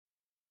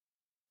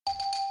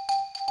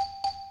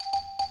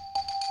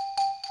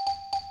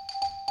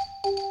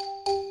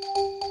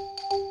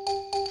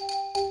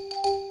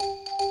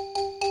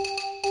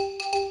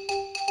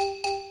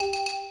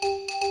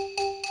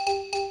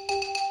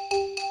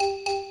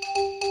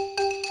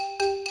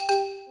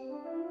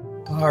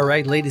All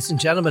right, ladies and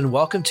gentlemen,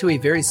 welcome to a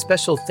very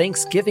special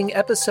Thanksgiving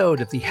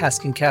episode of the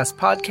Haskin Cast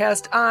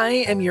podcast.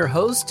 I am your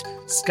host,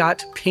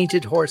 Scott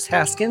Painted Horse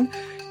Haskin,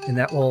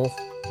 and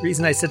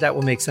reason I said that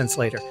will make sense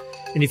later.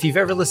 And if you've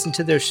ever listened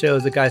to their show,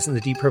 the guys on the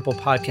Deep Purple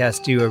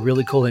podcast do a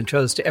really cool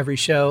intros to every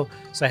show,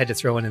 so I had to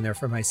throw one in there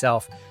for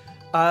myself.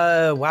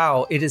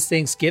 Wow, it is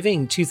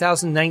Thanksgiving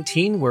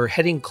 2019. We're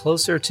heading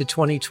closer to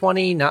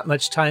 2020. Not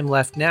much time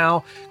left now.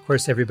 Of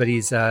course,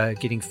 everybody's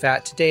getting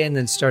fat today and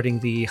then starting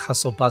the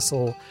hustle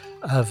bustle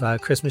of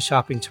Christmas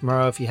shopping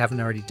tomorrow if you haven't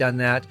already done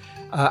that.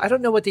 I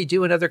don't know what they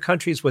do in other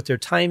countries, what their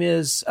time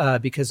is,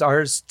 because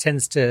ours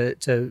tends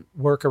to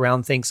work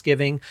around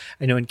Thanksgiving.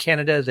 I know in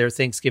Canada, their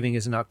Thanksgiving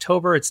is in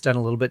October. It's done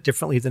a little bit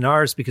differently than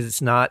ours because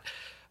it's not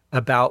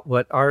about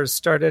what ours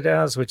started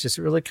as, which is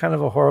really kind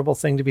of a horrible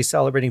thing to be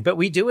celebrating, but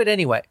we do it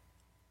anyway.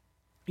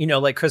 You know,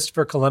 like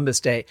Christopher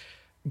Columbus Day.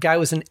 Guy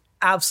was an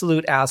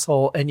absolute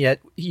asshole, and yet,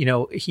 you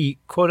know, he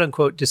quote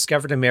unquote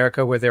discovered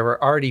America where there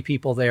were already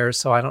people there.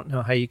 So I don't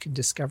know how you can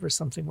discover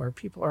something where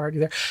people are already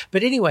there.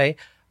 But anyway,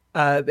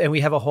 and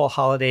we have a whole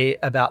holiday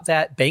about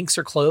that. Banks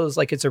are closed,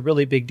 like it's a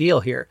really big deal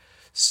here.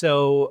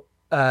 So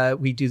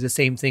we do the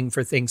same thing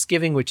for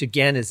Thanksgiving, which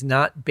again is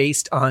not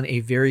based on a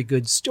very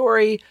good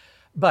story.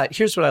 But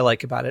here's what I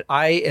like about it.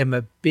 I am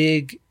a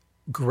big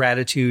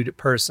gratitude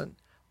person.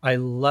 I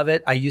love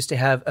it. I used to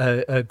have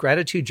a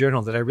gratitude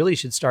journal that I really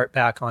should start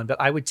back on, but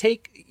I would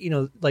take, you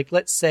know, like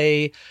let's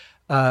say,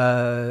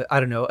 I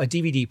don't know, a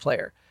DVD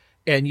player.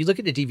 And you look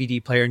at a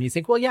DVD player and you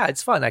think, well, yeah,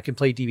 it's fun. I can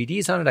play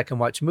DVDs on it. I can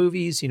watch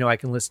movies, you know, I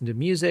can listen to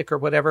music or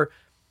whatever.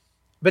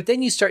 But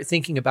then you start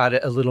thinking about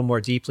it a little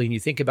more deeply and you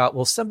think about,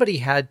 well, somebody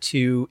had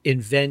to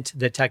invent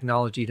the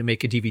technology to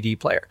make a DVD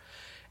player.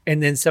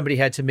 And then somebody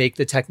had to make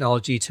the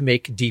technology to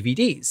make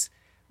DVDs,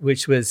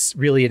 which was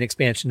really an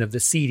expansion of the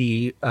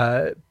CD.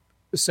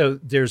 So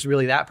there's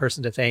really that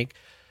person to thank.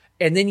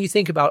 And then you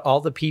think about all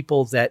the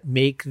people that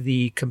make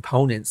the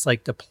components,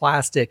 like the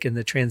plastic and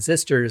the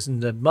transistors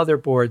and the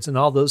motherboards and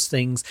all those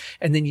things.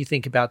 And then you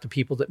think about the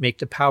people that make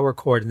the power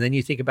cord. And then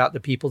you think about the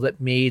people that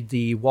made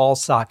the wall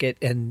socket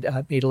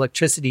and made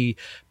electricity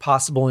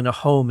possible in a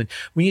home. And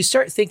when you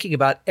start thinking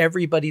about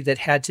everybody that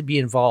had to be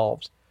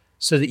involved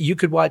so that you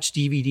could watch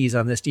DVDs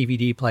on this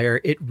DVD player,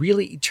 it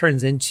really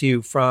turns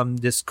into from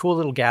this cool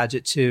little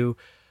gadget to,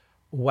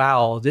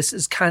 wow, this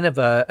is kind of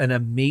an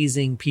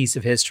amazing piece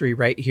of history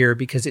right here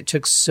because it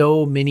took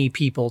so many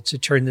people to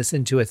turn this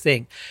into a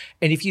thing.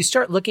 And if you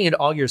start looking at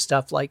all your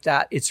stuff like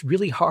that, it's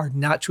really hard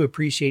not to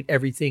appreciate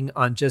everything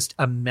on just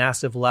a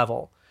massive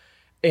level.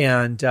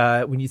 And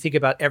when you think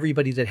about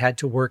everybody that had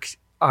to work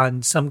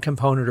on some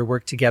component or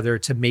work together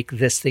to make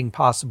this thing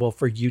possible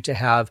for you to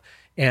have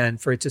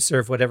and for it to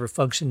serve whatever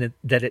function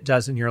that it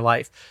does in your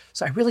life.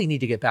 So I really need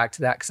to get back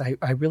to that because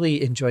I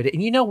really enjoyed it.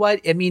 And you know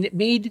what? I mean, it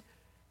made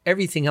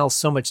everything else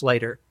so much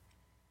lighter.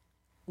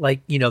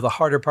 Like, you know, the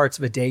harder parts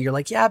of a day, you're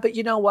like, yeah, but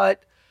you know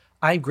what?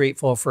 I'm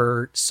grateful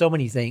for so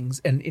many things.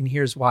 And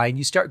here's why. And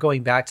you start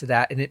going back to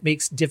that and it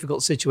makes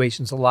difficult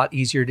situations a lot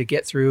easier to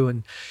get through.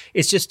 And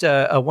it's just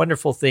a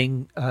wonderful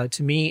thing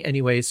to me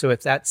anyway. So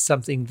if that's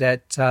something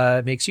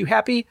that makes you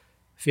happy,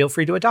 feel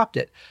free to adopt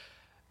it.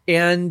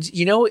 And,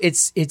 you know,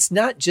 it's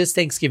not just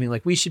Thanksgiving.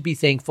 Like we should be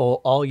thankful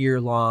all year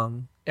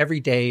long, every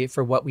day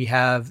for what we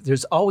have.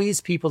 There's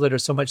always people that are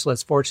so much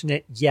less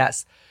fortunate.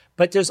 Yes.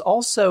 But there's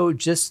also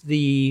just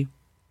the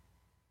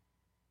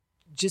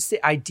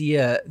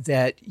idea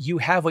that you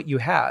have what you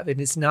have. And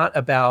it's not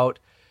about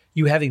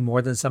you having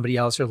more than somebody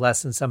else or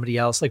less than somebody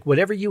else. Like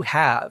whatever you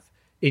have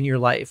in your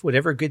life,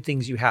 whatever good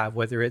things you have,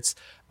 whether it's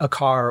a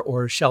car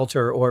or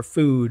shelter or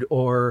food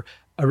or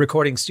a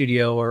recording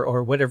studio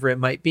or whatever it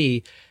might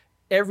be,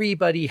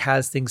 everybody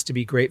has things to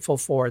be grateful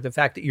for. The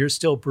fact that you're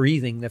still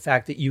breathing, the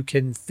fact that you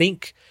can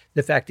think,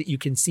 the fact that you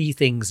can see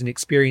things and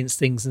experience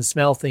things and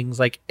smell things,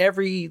 like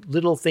every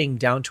little thing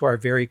down to our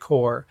very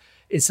core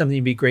is something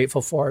to be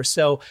grateful for.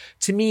 So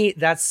to me,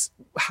 that's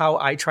how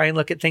I try and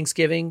look at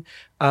Thanksgiving.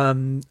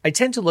 I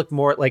tend to look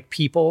more at like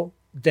people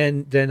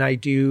than I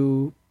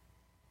do.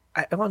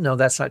 Well, no,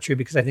 that's not true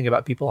because I think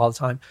about people all the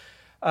time.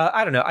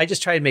 I don't know. I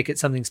just try and make it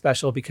something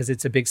special because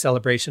it's a big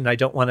celebration. I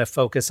don't want to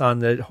focus on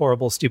the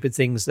horrible, stupid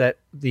things that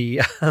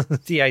the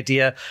the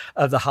idea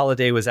of the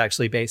holiday was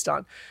actually based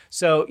on.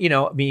 So, you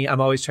know, me,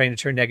 I'm always trying to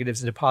turn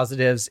negatives into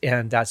positives,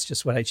 and that's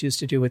just what I choose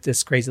to do with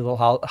this crazy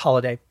little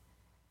holiday.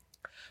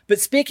 But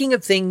speaking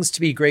of things to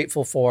be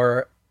grateful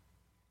for,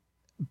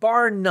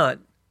 bar none,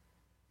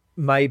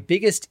 my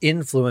biggest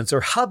influence or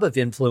hub of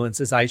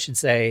influences, I should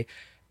say,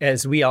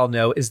 as we all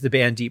know, is the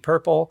band Deep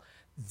Purple.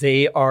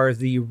 They are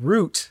the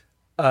root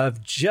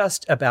of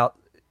just about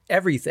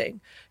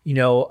everything, you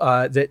know,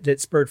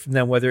 that spurred from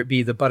them, whether it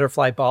be the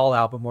Butterfly Ball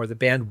album or the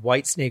band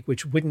Whitesnake,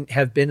 which wouldn't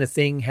have been a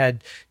thing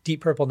had Deep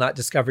Purple not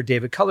discovered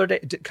David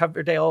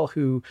Coverdale,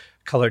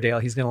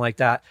 he's going to like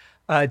that.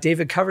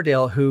 David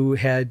Coverdale, who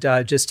had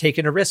just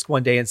taken a risk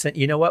one day and said,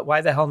 you know what,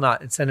 why the hell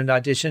not? And sent an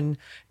audition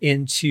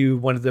into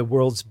one of the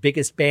world's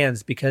biggest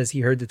bands because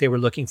he heard that they were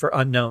looking for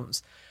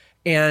unknowns.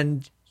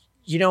 And,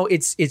 you know,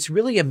 it's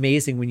really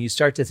amazing when you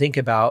start to think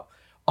about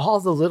all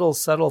the little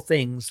subtle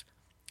things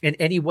and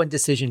any one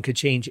decision could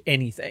change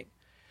anything.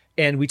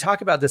 And we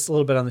talk about this a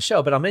little bit on the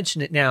show, but I'll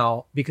mention it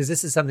now because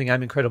this is something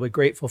I'm incredibly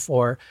grateful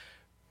for.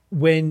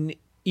 When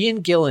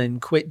Ian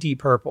Gillan quit Deep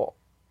Purple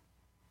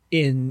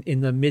in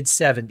the mid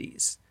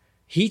 70s,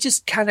 he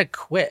just kind of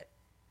quit.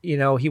 You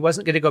know, he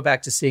wasn't going to go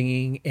back to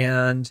singing.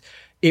 And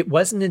it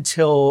wasn't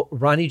until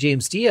Ronnie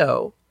James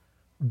Dio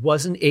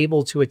wasn't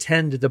able to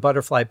attend the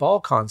Butterfly Ball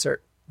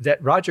concert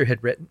that Roger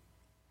had written.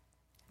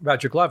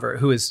 Roger Glover,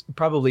 who is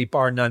probably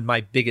bar none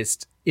my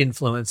biggest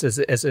influence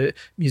as a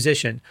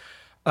musician.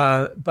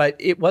 But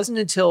it wasn't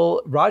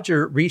until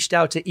Roger reached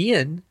out to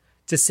Ian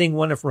to sing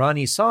one of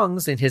Ronnie's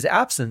songs in his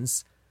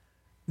absence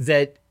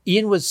that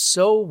Ian was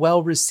so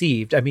well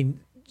received. I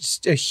mean,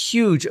 just a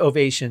huge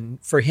ovation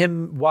for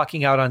him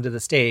walking out onto the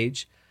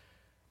stage,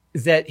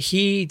 that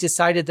he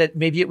decided that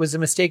maybe it was a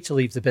mistake to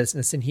leave the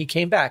business, and he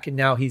came back, and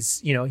now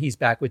he's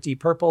back with Deep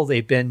Purple.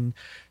 They've been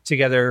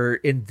together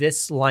in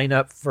this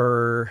lineup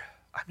for,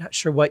 I'm not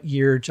sure what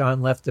year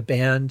John left the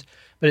band,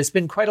 but it's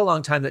been quite a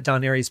long time that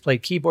Don Aries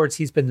played keyboards.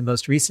 He's been the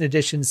most recent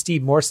addition.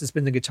 Steve Morse has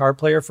been the guitar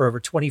player for over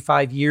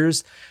 25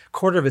 years,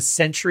 quarter of a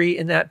century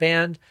in that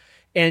band.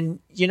 And,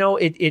 you know,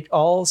 it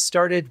all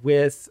started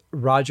with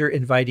Roger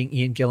inviting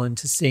Ian Gillan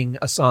to sing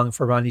a song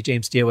for Ronnie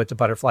James Dio at the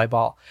Butterfly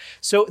Ball.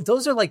 So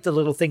those are like the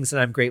little things that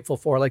I'm grateful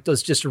for, like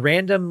those just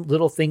random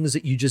little things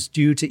that you just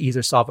do to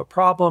either solve a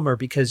problem or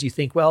because you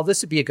think, well,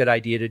 this would be a good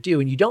idea to do.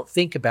 And you don't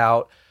think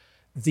about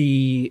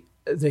the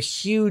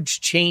huge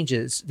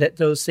changes that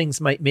those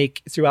things might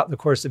make throughout the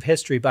course of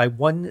history by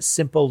one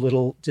simple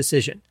little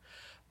decision.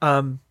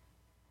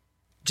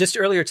 Just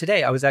earlier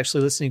today, I was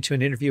actually listening to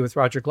an interview with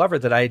Roger Glover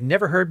that I had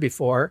never heard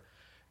before.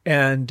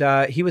 And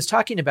he was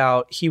talking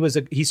about, he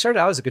started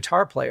out as a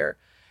guitar player,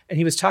 and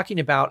he was talking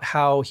about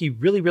how he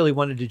really, really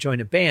wanted to join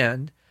a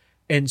band.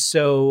 And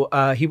so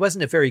he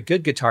wasn't a very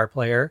good guitar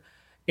player.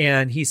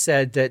 And he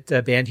said that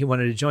the band he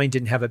wanted to join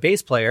didn't have a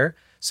bass player.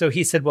 So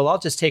he said, well, I'll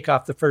just take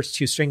off the first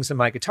two strings of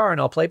my guitar and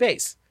I'll play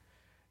bass.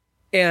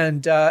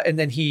 And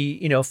then he,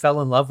 you know, fell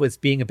in love with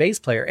being a bass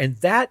player. And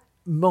that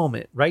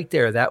moment right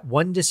there, that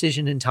one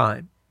decision in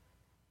time,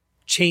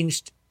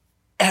 changed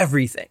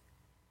everything.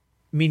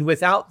 I mean,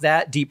 without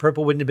that, Deep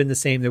Purple wouldn't have been the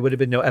same. There would have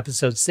been no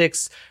episode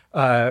 6.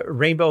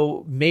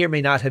 Rainbow may or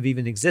may not have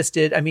even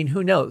existed. I mean,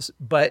 who knows?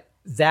 But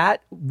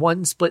that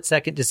one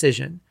split-second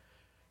decision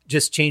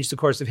just changed the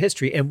course of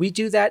history. And we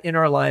do that in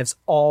our lives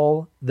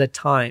all the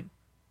time,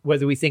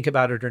 whether we think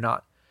about it or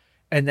not.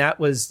 And that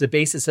was the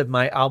basis of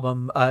my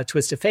album,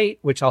 Twist of Fate,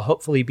 which I'll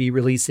hopefully be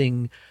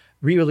re-releasing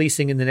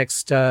in the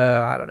next,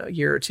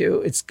 year or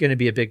two. It's going to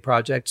be a big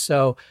project.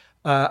 So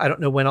I don't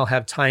know when I'll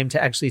have time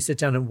to actually sit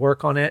down and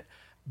work on it.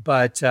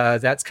 But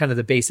that's kind of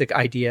the basic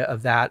idea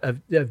of that,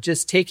 of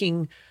just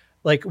taking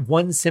like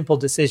one simple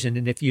decision.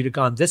 And if you'd have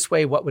gone this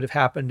way, what would have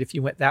happened? If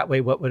you went that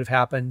way, what would have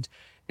happened?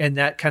 And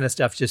that kind of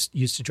stuff just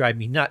used to drive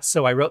me nuts.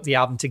 So I wrote the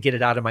album to get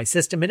it out of my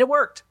system, and it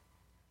worked,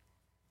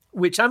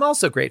 which I'm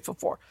also grateful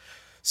for.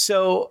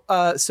 So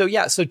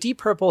Deep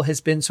Purple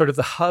has been sort of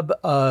the hub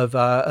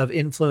of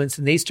influence,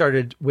 and they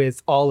started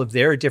with all of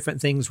their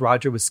different things.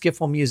 Roger with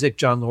skiffle music,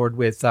 John Lord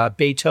with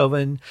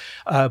Beethoven.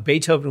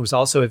 Beethoven was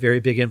also a very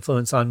big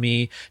influence on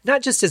me,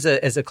 not just as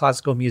a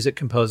classical music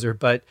composer,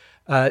 but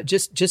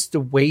just the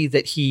way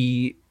that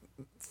he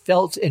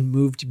felt and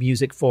moved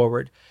music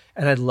forward.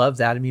 And I love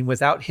that. I mean,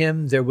 without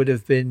him, there would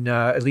have been,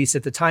 at least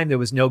at the time, there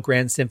was no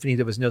grand symphony.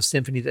 There was no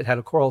symphony that had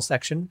a choral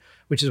section,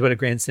 which is what a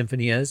grand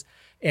symphony is.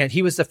 And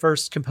he was the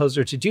first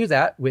composer to do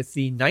that with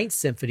the Ninth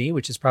Symphony,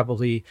 which is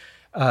probably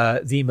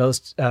the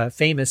most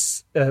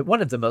famous,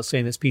 one of the most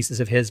famous pieces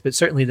of his, but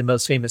certainly the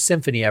most famous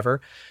symphony ever.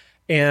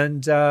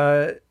 And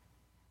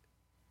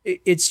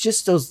it's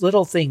just those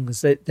little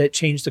things that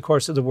change the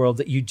course of the world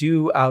that you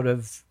do out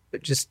of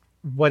just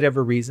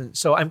whatever reason.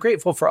 So I'm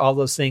grateful for all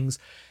those things.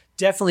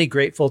 Definitely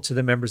grateful to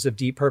the members of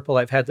Deep Purple.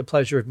 I've had the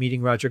pleasure of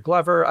meeting Roger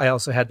Glover. I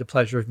also had the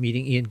pleasure of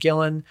meeting Ian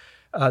Gillan.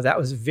 That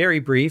was very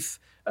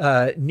brief.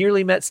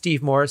 Nearly met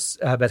Steve Morse,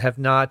 but have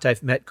not.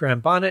 I've met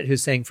Graham Bonnet, who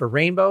sang for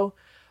Rainbow.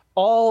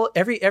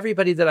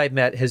 Everybody that I've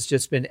met has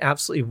just been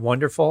absolutely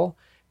wonderful.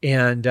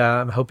 And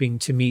I'm hoping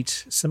to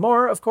meet some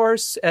more, of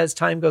course, as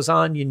time goes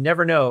on. You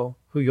never know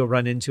who you'll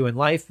run into in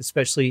life,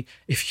 especially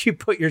if you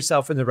put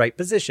yourself in the right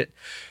position.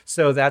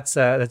 So that's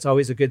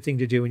always a good thing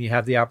to do when you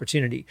have the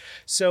opportunity.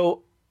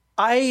 So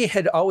I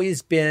had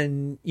always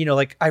been,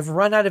 I've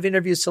run out of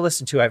interviews to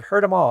listen to. I've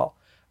heard them all.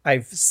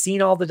 I've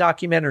seen all the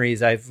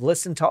documentaries. I've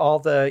listened to all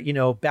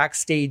the,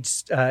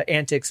 backstage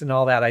antics and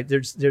all that.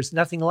 There's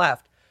nothing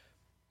left.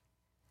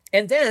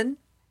 And then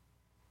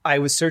I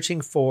was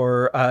searching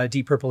for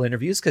Deep Purple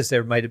interviews because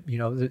there might have,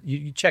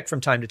 you check from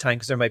time to time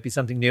because there might be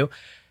something new.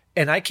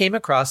 And I came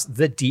across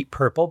the Deep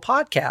Purple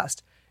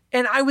podcast.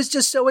 And I was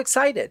just so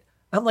excited.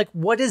 I'm like,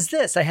 what is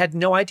this? I had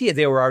no idea.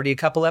 They were already a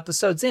couple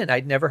episodes in.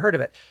 I'd never heard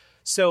of it.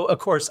 So, of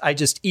course, I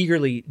just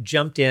eagerly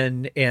jumped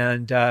in.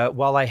 And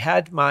while I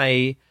had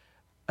my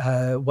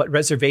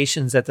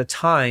reservations at the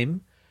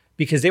time,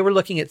 because they were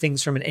looking at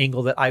things from an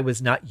angle that I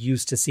was not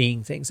used to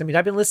seeing things. I mean,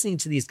 I've been listening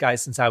to these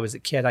guys since I was a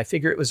kid. I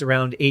figure it was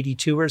around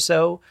 82 or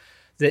so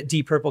that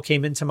Deep Purple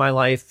came into my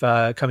life,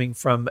 coming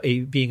from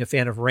being a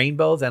fan of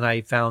Rainbow. Then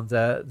I found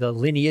the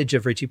lineage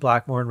of Ritchie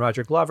Blackmore and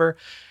Roger Glover,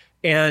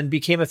 and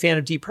became a fan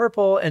of Deep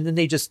Purple. And then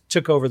they just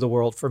took over the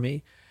world for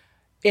me.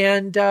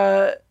 And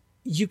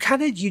you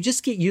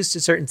just get used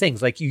to certain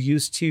things. Like you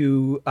used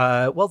to,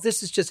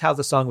 this is just how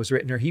the song was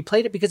written, or he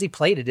played it because he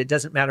played it. It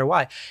doesn't matter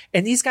why.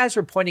 And these guys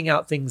were pointing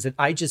out things that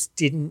I just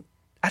didn't.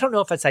 I don't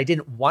know if I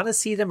didn't want to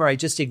see them or I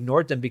just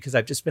ignored them because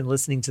I've just been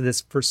listening to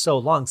this for so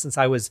long since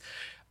I was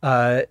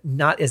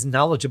not as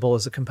knowledgeable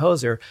as a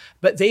composer,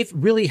 but they've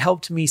really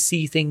helped me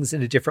see things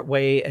in a different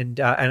way. And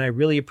I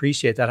really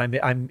appreciate that.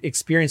 I'm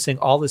experiencing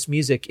all this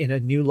music in a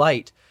new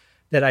light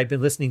that I've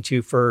been listening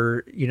to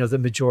for, the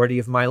majority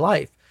of my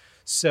life.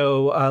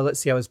 So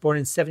let's see, I was born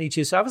in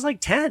 1972. So I was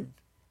like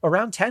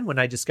around 10 when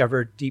I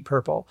discovered Deep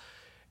Purple.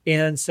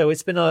 And so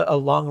it's been a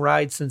long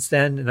ride since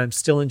then, and I'm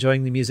still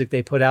enjoying the music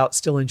they put out,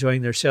 still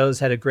enjoying their shows.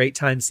 Had a great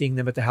time seeing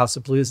them at the House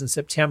of Blues in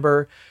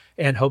September,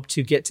 and hope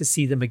to get to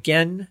see them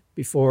again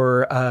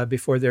before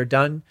they're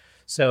done.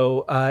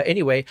 So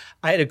anyway,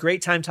 I had a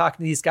great time talking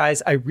to these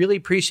guys. I really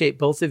appreciate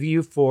both of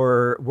you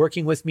for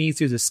working with me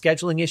through the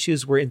scheduling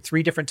issues. We're in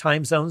 3 different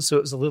time zones, so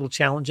it was a little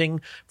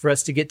challenging for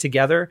us to get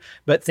together.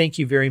 But thank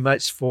you very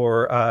much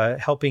for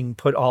helping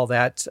put all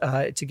that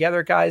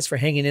together, guys, for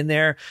hanging in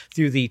there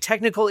through the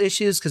technical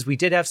issues, because we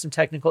did have some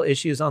technical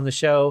issues on the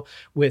show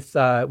with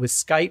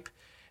Skype,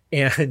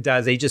 and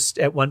they just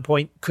at one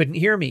point couldn't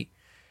hear me.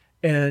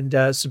 And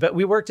but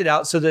we worked it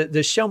out. So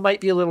the show might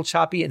be a little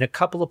choppy in a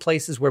couple of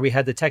places where we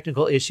had the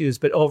technical issues,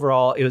 but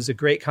overall it was a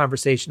great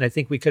conversation. I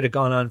think we could have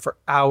gone on for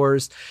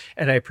hours,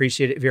 and I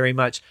appreciate it very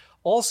much.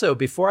 Also,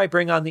 before I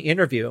bring on the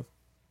interview,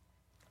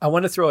 I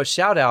want to throw a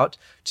shout out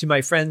to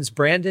my friends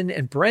Brandon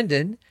and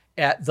Brendan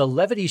at The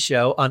Levity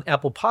Show on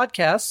Apple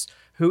Podcasts,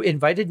 who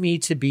invited me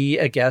to be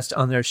a guest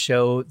on their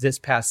show this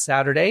past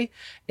Saturday.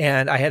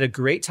 And I had a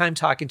great time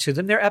talking to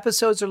them. Their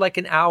episodes are like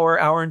an hour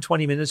and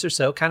 20 minutes or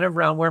so, kind of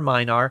around where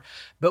mine are.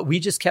 But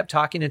we just kept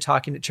talking and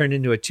talking. It turned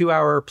into a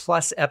 2-hour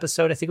plus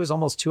episode. I think it was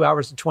almost 2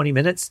 hours and 20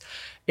 minutes.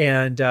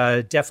 And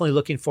definitely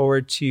looking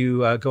forward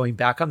to going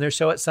back on their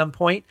show at some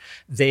point.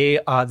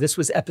 This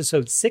was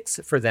episode 6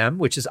 for them,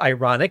 which is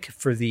ironic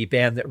for the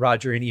band that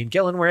Roger and Ian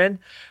Gillan were in.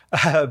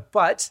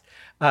 But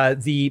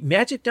the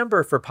magic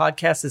number for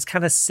podcasts is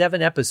kind of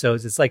 7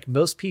 episodes. It's like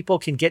most people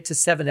can get to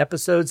 7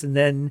 episodes and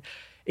then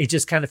it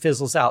just kind of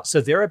fizzles out. So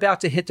they're about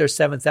to hit their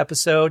 7th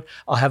episode.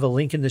 I'll have a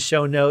link in the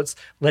show notes.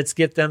 Let's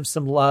give them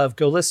some love.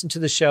 Go listen to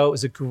the show. It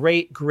was a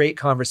great, great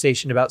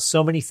conversation about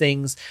so many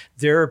things.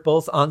 They're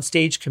both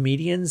on-stage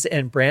comedians,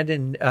 and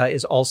Brandon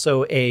is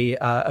also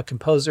a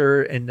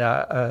composer and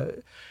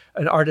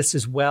an artist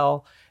as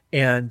well.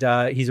 And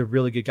he's a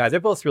really good guy. They're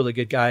both really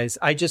good guys.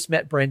 I just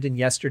met Brendan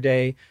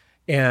yesterday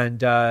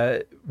and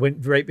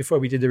went right before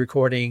we did the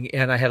recording,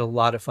 and I had a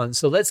lot of fun.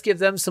 So let's give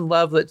them some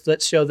love.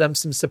 Let's show them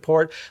some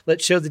support.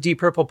 Let's show the Deep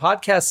Purple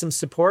podcast some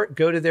support.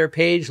 Go to their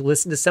page,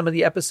 listen to some of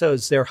the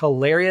episodes. They're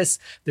hilarious.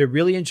 They're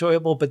really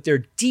enjoyable, but their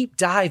deep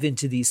dive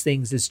into these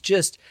things is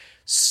just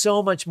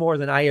so much more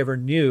than I ever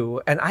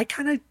knew. And I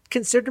kind of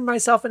considered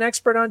myself an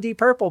expert on Deep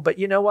Purple, but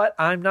you know what?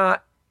 I'm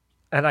not.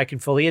 And I can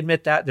fully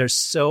admit that there's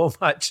so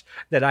much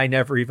that I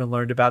never even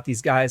learned about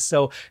these guys.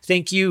 So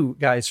thank you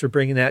guys for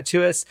bringing that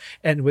to us.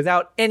 And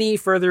without any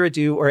further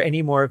ado or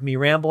any more of me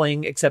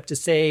rambling, except to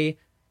say,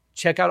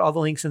 check out all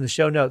the links in the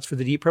show notes for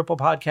the Deep Purple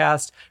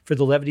podcast, for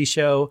the Levity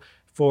Show,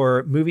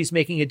 for Movies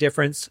Making a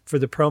Difference, for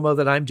the promo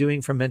that I'm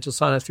doing from Mental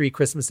Sauna 3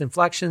 Christmas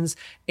Inflections,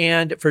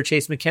 and for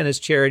Chase McKenna's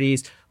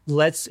charities.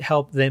 Let's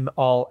help them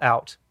all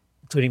out,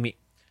 including me.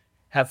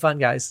 Have fun,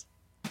 guys.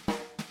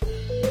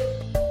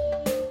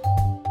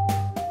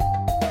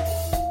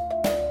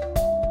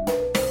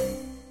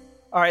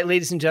 All right,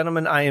 ladies and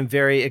gentlemen, I am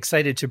very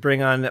excited to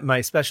bring on my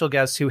special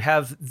guests who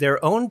have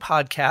their own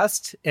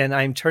podcast, and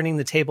I'm turning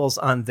the tables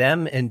on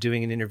them and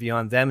doing an interview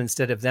on them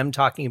instead of them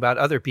talking about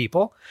other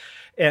people.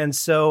 And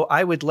so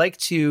I would like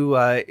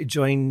to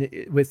join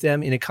with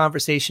them in a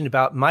conversation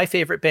about my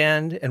favorite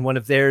band and one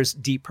of theirs,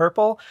 Deep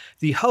Purple.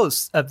 The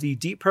hosts of the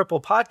Deep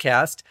Purple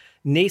podcast,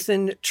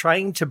 Nathan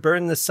Trying to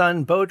Burn the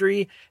Sun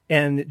Beaudry,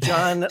 and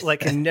John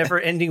Like a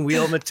Never-Ending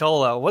Wheel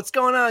Mottola. What's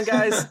going on,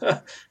 guys?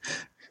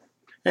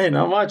 Hey,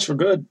 not much. We're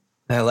good.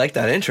 I like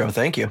that intro.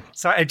 Thank you.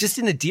 Sorry, I'm just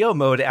in a Dio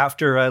mode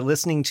after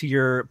listening to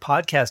your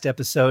podcast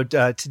episode.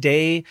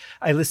 Today,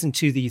 I listened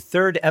to the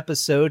 3rd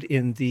episode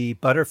in the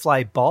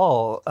Butterfly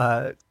Ball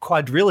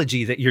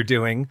quadrilogy that you're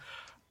doing.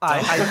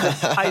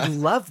 I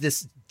love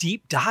this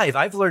deep dive.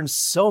 I've learned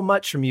so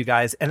much from you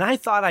guys, and I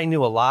thought I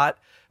knew a lot,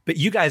 but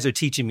you guys are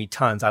teaching me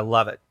tons. I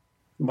love it.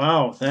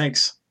 Wow,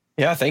 thanks.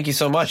 Yeah, thank you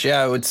so much.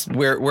 Yeah,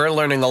 we're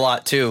learning a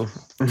lot too.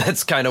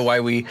 That's kind of why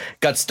we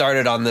got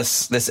started on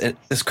this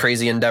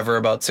crazy endeavor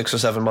about 6 or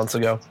 7 months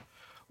ago.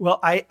 Well,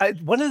 I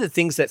one of the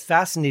things that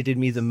fascinated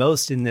me the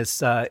most in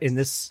this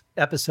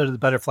episode of the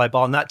Butterfly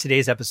Ball, not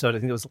today's episode, I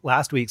think it was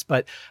last week's,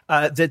 but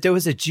that there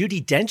was a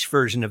Judi Dench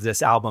version of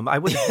this album. I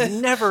would have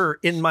never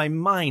in my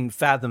mind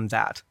fathomed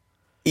that.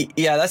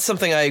 Yeah, that's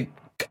something I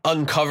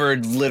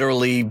uncovered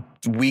literally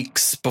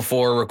weeks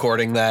before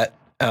recording that.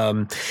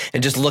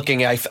 And just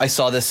looking, I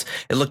saw this,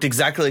 it looked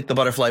exactly like the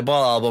Butterfly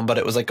Ball album, but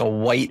it was like a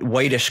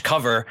whitish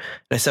cover.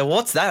 And I said, well,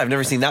 what's that? I've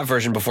never seen that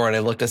version before. And I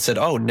looked and said,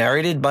 oh,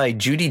 narrated by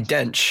Judi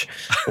Dench.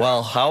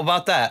 Well, how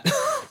about that?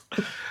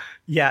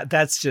 Yeah,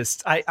 that's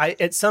just, I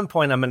at some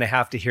point I'm going to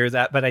have to hear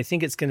that, but I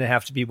think it's going to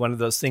have to be one of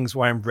those things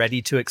where I'm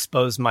ready to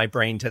expose my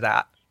brain to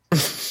that.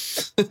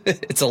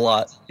 It's a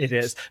lot. It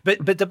is.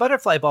 But the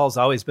Butterfly Ball has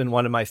always been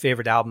one of my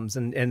favorite albums.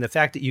 And the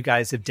fact that you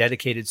guys have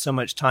dedicated so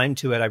much time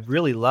to it, I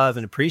really love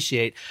and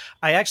appreciate.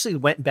 I actually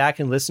went back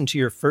and listened to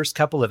your first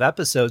couple of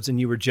episodes, and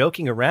you were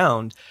joking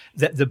around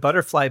that the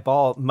Butterfly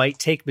Ball might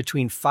take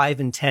between 5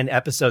 and 10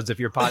 episodes of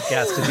your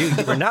podcast to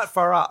do. You were not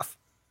far off.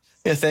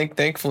 Yeah,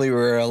 thankfully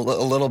we're a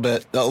little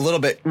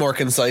bit more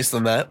concise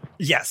than that.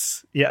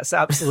 Yes,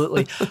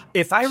 absolutely.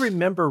 If I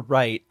remember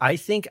right, I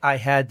think I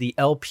had the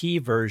LP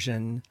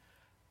version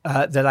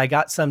that I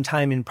got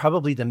sometime in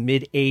probably the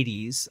mid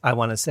 80s, I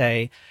want to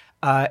say,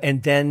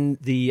 and then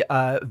the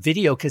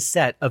video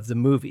cassette of the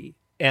movie.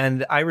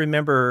 And I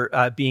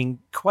remember being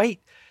quite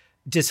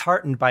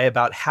disheartened by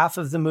about half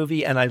of the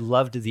movie, and I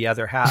loved the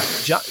other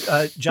half.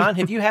 John,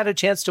 have you had a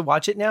chance to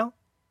watch it now?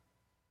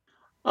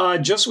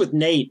 Just with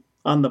Nate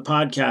on the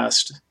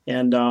podcast,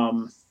 and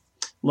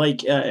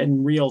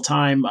in real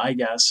time, I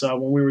guess,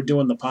 when we were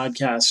doing the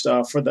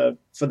podcast for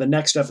the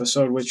next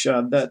episode, which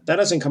that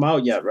hasn't come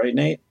out yet, right,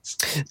 Nate?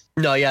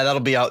 No, yeah,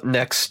 that'll be out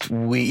next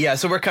week. Yeah,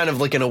 so we're kind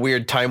of like in a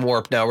weird time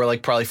warp now. We're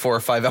like probably 4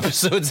 or 5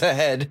 episodes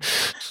ahead.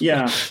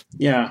 Yeah.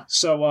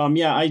 So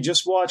I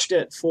just watched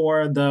it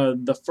for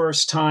the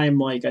first time,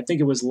 like I think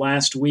it was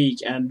last week,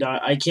 and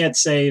I can't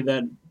say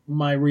that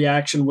my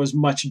reaction was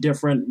much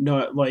different,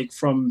 like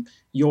from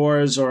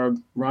yours or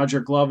Roger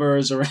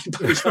Glover's or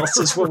anybody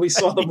else's when we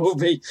saw the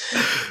movie.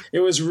 It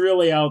was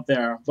really out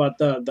there, but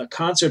the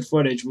concert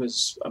footage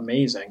was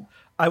amazing.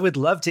 I would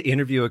love to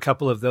interview a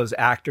couple of those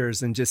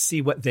actors and just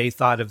see what they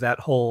thought of that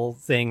whole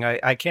thing.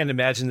 I can't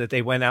imagine that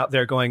they went out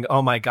there going,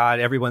 oh my God,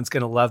 everyone's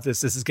going to love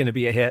this. This is going to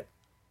be a hit.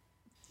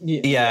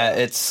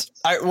 Yeah,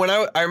 I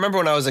remember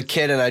when I was a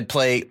kid and I'd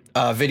play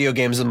video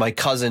games with my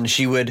cousin,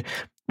 she would,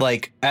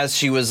 like, as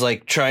she was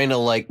like trying to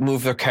like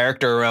move her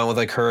character around with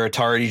like her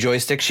Atari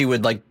joystick, she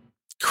would like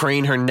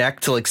crane her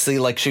neck to like see,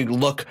 like she'd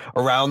look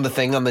around the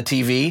thing on the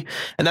TV.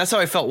 And that's how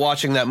I felt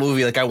watching that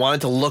movie. Like I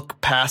wanted to look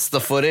past the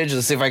footage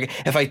and see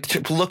if I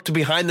looked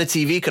behind the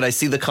TV, could I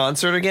see the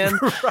concert again?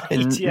 Right,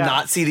 and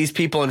not see these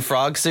people in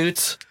frog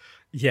suits.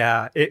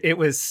 Yeah, it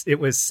was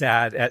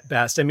sad at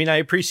best. I mean, I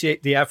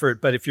appreciate the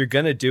effort, but if you're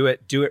going to do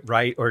it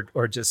right,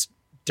 or just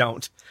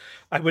don't.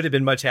 I would have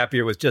been much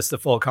happier with just the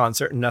full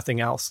concert and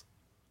nothing else.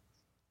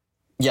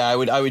 Yeah, I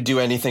would do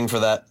anything for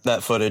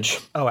that footage.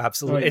 Oh,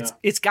 absolutely. Oh, yeah.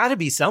 It's got to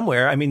be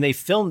somewhere. I mean, they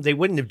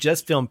wouldn't have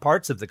just filmed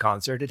parts of the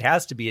concert. It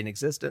has to be in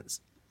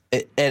existence.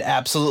 It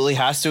absolutely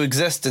has to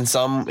exist in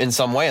some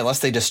way, unless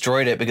they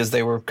destroyed it, because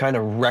they were kind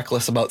of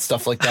reckless about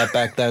stuff like that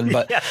back then.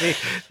 But yeah,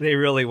 they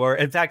really were.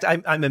 In fact,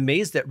 I'm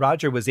amazed that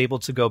Roger was able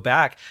to go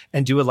back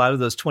and do a lot of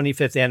those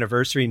 25th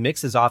anniversary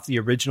mixes off the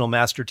original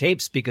master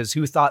tapes, because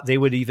who thought they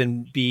would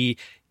even be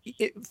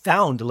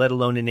found, let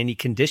alone in any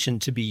condition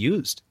to be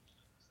used?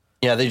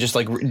 Yeah, they just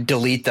like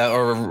delete that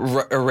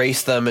or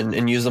erase them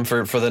and use them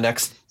for the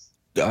next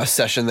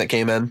session that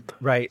came in.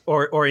 Right.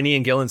 Or in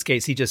Ian Gillan's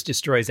case, he just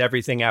destroys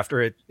everything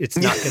after it's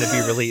not going to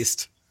be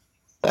released.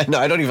 No,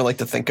 I don't even like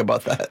to think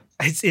about that.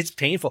 It's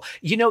painful.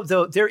 You know,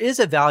 though, there is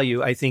a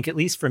value, I think, at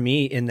least for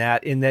me, in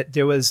that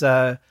there was,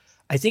 I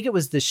think it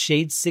was the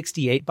Shade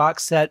 68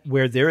 box set,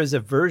 where there is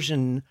a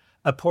portion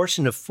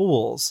of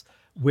Fools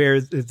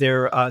where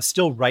they're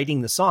still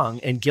writing the song,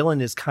 and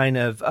Gillan is kind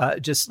of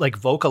just like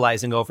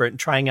vocalizing over it and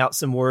trying out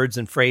some words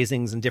and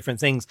phrasings and different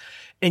things.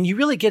 And you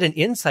really get an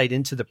insight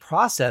into the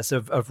process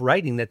of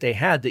writing that they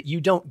had that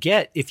you don't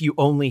get if you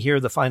only hear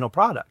the final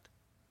product.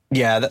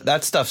 Yeah,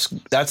 that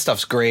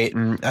stuff's great.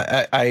 And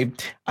I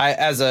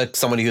as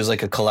somebody who's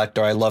like a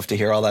collector, I love to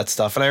hear all that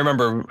stuff. And I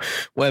remember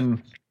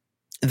when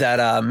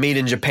that Made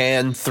in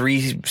Japan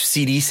 3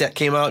 CD set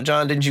came out,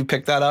 John, didn't you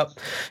pick that up?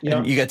 Yeah.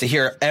 And you got to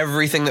hear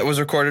everything that was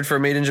recorded for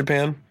Made in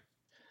Japan?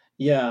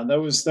 Yeah, that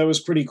was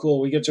pretty cool.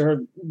 We get to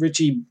hear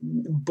Richie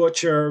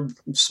Butcher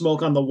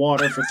Smoke on the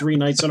Water for 3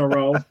 nights in a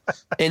row.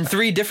 In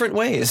 3 different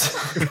ways.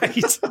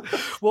 Right.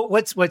 Well,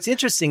 what's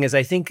interesting is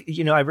I think,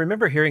 I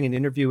remember hearing an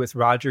interview with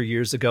Roger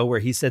years ago where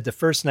he said the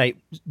first night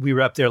we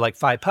were up there like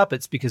 5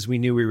 puppets because we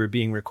knew we were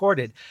being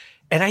recorded.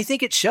 And I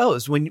think it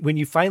shows when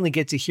you finally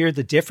get to hear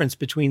the difference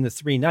between the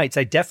 3 nights.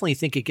 I definitely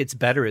think it gets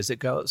better as it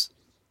goes.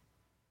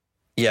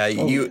 Yeah,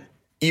 you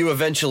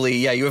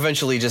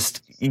eventually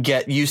just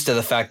get used to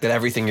the fact that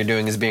everything you're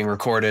doing is being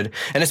recorded.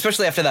 And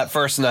especially after that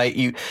first night,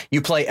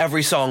 you play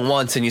every song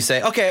once and you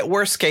say, okay,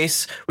 worst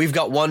case, we've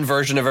got one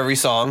version of every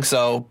song,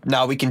 so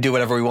now we can do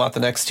whatever we want the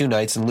next 2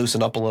 nights and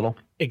loosen up a little.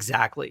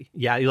 Exactly.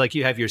 Yeah,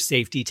 you have your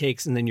safety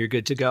takes and then you're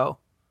good to go.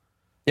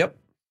 Yep.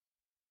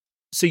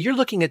 So you're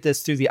looking at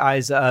this through the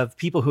eyes of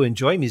people who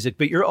enjoy music,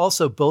 but you're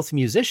also both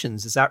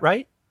musicians. Is that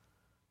right?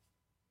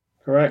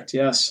 Correct.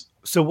 Yes.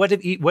 So what do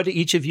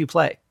each of you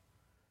play?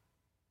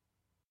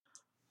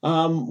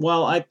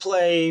 Well, I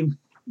play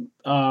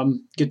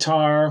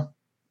guitar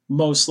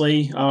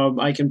mostly.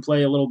 I can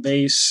play a little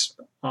bass.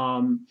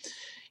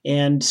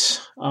 And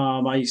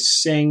I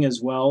sing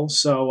as well.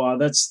 So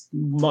that's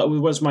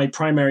was my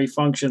primary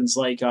functions,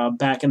 like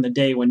back in the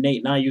day when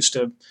Nate and I used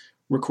to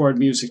record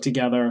music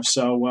together.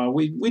 So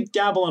we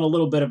dabble in a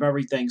little bit of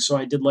everything. So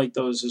I did like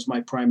those as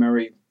my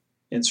primary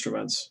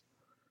instruments.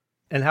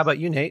 And how about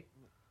you, Nate?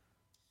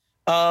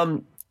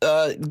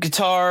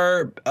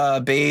 Guitar,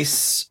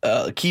 bass,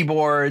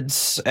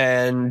 keyboards,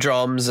 and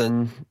drums,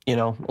 and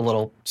a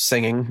little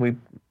singing.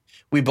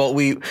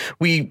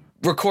 We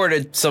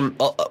recorded some.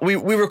 We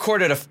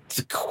recorded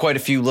quite a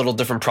few little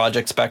different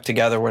projects back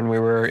together when we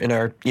were in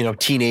our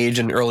teenage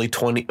and early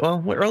 20s.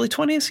 Well, early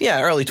 20s,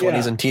 early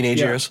 20s and teenage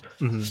years.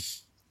 Mm-hmm.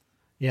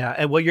 Yeah,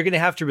 and well, you're going to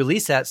have to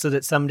release that so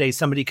that someday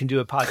somebody can do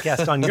a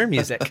podcast on your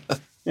music.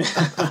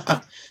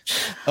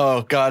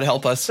 Oh, God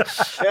help us.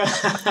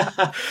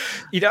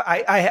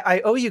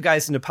 I owe you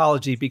guys an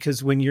apology,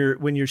 because when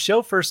your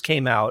show first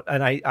came out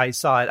and I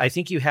saw it, I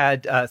think you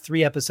had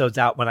 3 episodes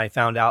out when I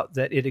found out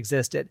that it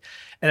existed.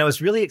 And I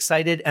was really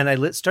excited, and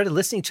I started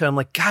listening to it. I'm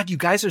like, God, you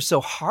guys are so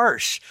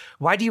harsh.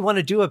 Why do you want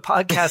to do a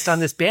podcast on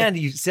this band?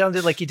 You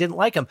sounded like you didn't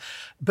like them.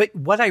 But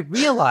what I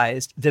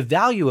realized, the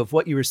value of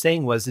what you were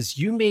saying is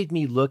you made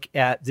me look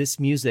at this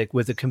music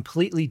with a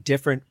completely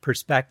different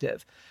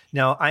perspective.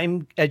 Now,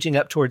 I'm edging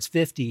up towards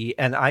 50,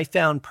 and I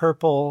found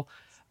Purple,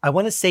 I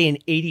want to say in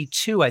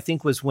 82, I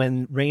think was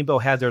when Rainbow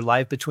had their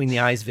Live Between the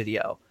Eyes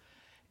video.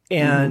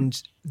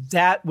 And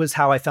that was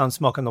how I found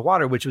Smoke on the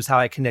Water, which was how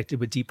I connected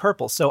with Deep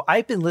Purple. So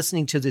I've been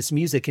listening to this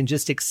music and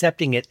just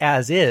accepting it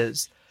as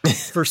is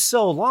for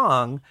so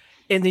long.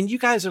 And then you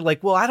guys are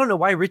like, well, I don't know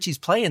why Richie's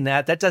playing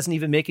that. That doesn't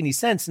even make any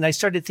sense. And I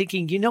started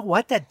thinking, you know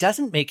what? That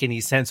doesn't make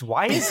any sense.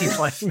 Why is he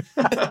playing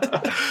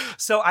that?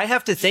 So I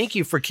have to thank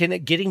you for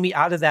getting me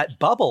out of that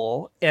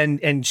bubble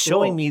and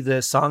showing me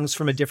the songs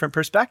from a different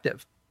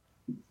perspective.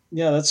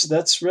 Yeah,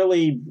 that's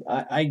really,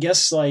 I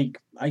guess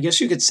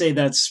you could say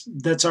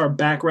that's our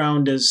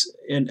background as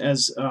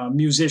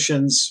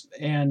musicians,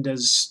 and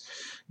as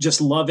just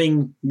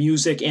loving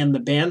music and the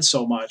band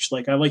so much.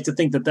 Like, I like to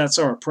think that that's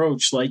our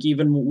approach. Like,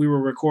 even when we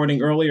were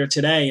recording earlier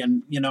today,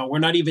 and we're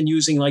not even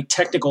using like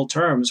technical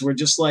terms. We're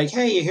just like,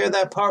 hey, you hear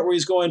that part where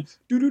he's going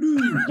doo doo doo,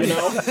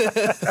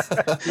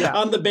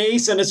 on the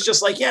bass, and it's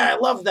just like, yeah, I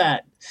love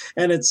that.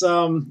 And it's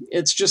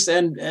just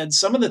and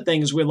some of the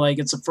things we're like,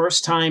 it's the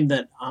first time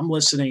that I'm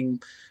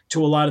listening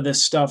to a lot of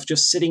this stuff,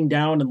 just sitting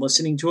down and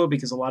listening to it,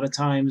 because a lot of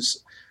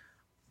times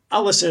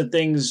I'll listen to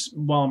things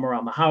while I'm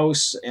around the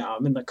house,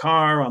 I'm in the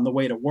car, on the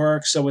way to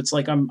work. So it's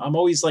like I'm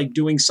always like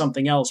doing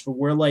something else, but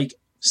we're like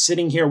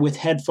sitting here with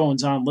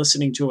headphones on,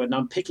 listening to it, and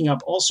I'm picking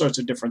up all sorts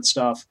of different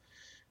stuff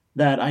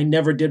that I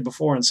never did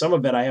before, and some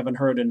of it I haven't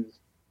heard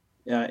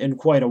in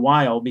quite a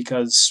while,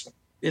 because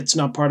it's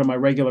not part of my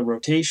regular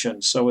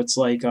rotation. So it's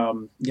like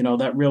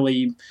that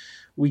really,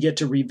 we get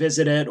to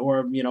revisit it,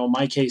 or in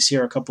my case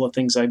here, a couple of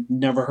things I've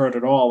never heard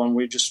at all, and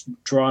we're just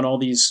drawing all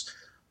these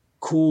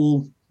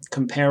cool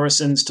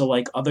comparisons to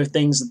like other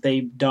things that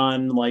they've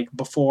done, like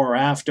before or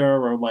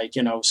after, or like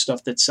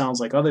stuff that sounds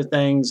like other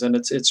things. And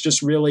it's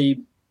just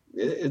really,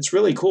 it's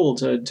really cool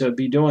to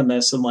be doing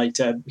this, and like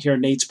to hear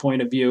Nate's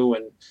point of view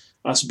and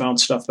us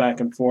bounce stuff back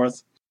and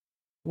forth.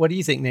 What do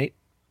you think, Nate?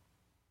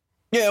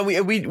 Yeah,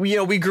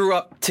 we grew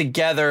up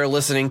together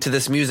listening to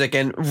this music,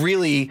 and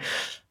really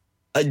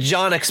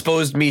John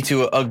exposed me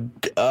to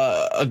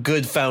a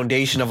good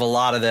foundation of a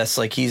lot of this.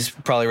 Like, he's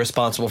probably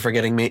responsible for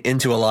getting me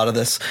into a lot of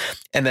this.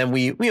 And then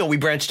we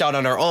branched out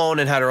on our own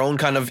and had our own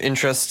kind of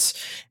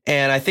interests.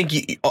 And I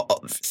think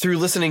through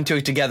listening to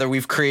it together,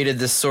 we've created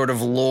this sort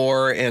of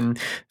lore and,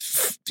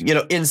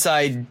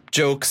 inside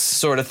jokes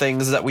sort of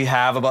things that we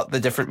have about the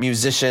different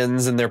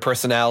musicians and their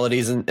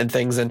personalities and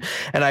things. And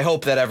I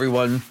hope that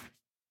everyone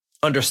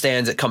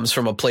understands it comes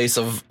from a place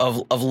of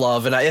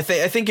love. And I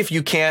think if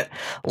you can't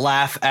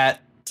laugh at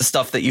the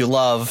stuff that you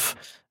love,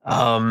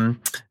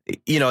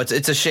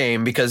 it's a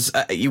shame, because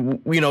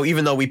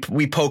even though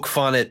we poke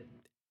fun at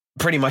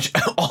pretty much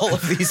all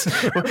of these,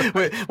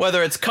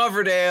 whether it's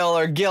Coverdale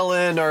or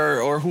Gillan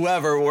or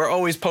whoever, we're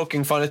always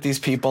poking fun at these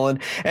people.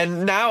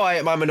 And now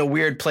I'm in a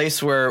weird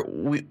place where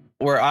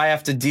I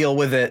have to deal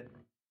with it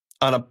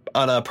on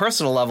a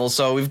personal level.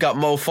 So we've got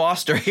Mo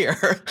Foster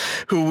here,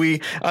 who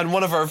we, on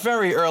one of our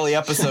very early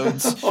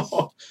episodes,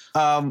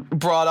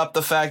 brought up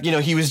the fact,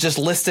 he was just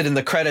listed in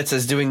the credits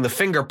as doing the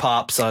finger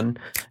pops on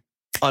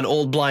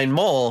Old Blind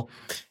Mole.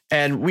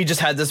 And we just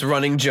had this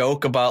running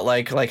joke about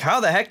like how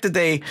the heck did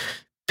they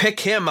pick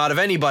him out of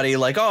anybody?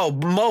 Like, oh,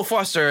 Mo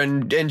Foster,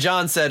 and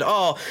John said,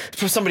 oh,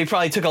 somebody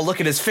probably took a look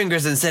at his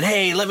fingers and said,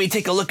 hey, let me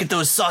take a look at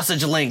those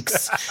sausage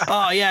links.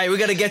 Oh yeah, we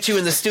got to get you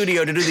in the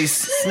studio to do these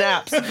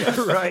snaps.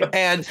 Right.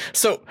 And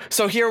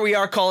so here we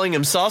are calling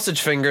him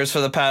sausage fingers for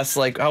the past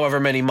like however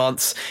many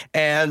months,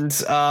 and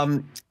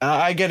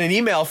I get an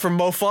email from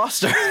Mo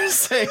Foster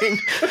saying,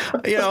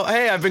 hey,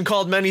 I've been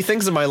called many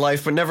things in my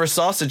life, but never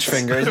sausage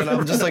fingers. And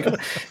I'm just like,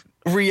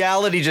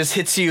 reality just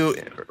hits you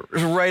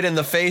right in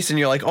the face, and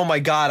you're like, oh my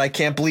God, I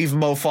can't believe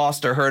Mo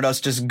Foster heard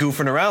us just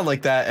goofing around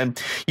like that.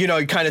 And, you know,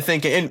 you kind of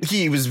think, and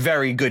he was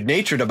very good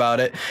natured about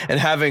it, and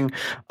having,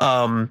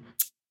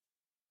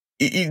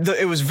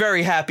 it was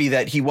very happy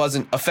that he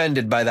wasn't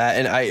offended by that.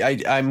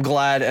 And I'm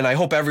glad, and I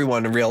hope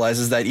everyone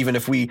realizes that, even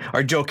if we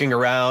are joking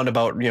around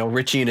about, you know,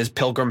 Richie and his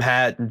pilgrim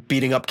hat and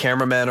beating up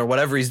cameramen or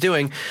whatever he's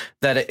doing,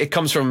 that it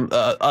comes from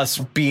us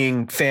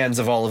being fans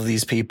of all of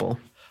these people.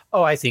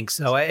 Oh, I think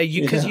so.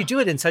 Because you do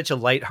it in such a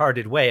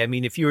lighthearted way. I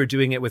mean, if you were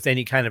doing it with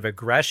any kind of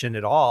aggression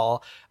at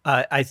all,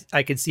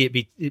 I could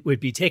see it would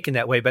be taken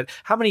that way. But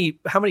how many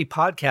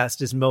podcasts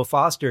does Mo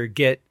Foster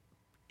get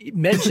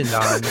mentioned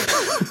on?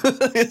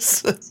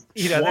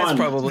 You know, that's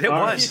probably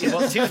one.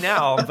 Well, two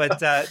now, but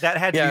that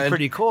had to be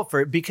pretty cool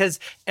because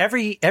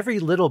every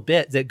little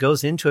bit that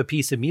goes into a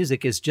piece of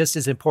music is just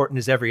as important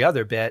as every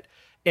other bit.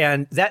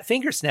 And that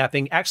finger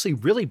snapping actually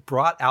really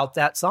brought out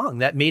that song.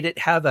 That made it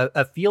have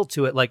a feel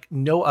to it like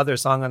no other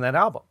song on that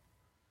album.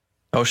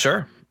 Oh,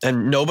 sure.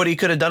 And nobody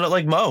could have done it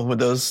like Mo with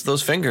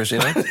those fingers, you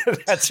know?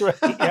 That's right.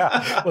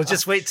 Yeah. Well,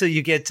 just wait till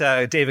you get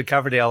David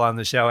Coverdale on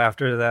the show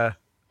after the...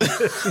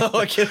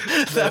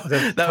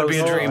 that would be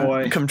a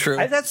dream come true.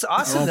 That's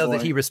awesome,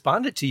 that he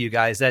responded to you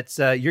guys. That's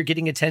you're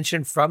getting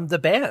attention from the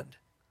band.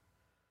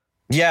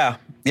 Yeah.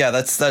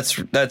 That's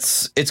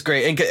it's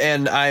great,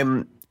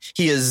 and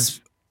he is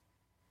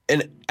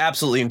an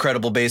absolutely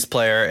incredible bass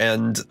player,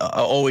 and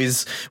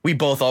we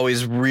both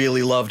always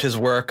really loved his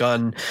work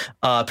on,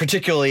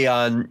 particularly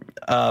on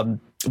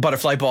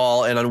Butterfly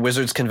Ball and on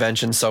Wizards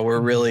Convention. So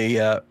we're really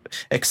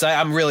excited.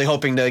 I'm really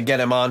hoping to get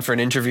him on for an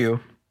interview.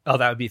 Oh,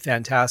 that would be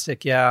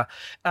fantastic. Yeah.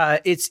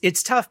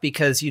 It's tough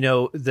because, you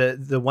know,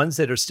 the ones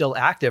that are still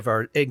active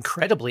are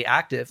incredibly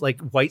active, like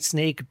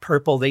Whitesnake,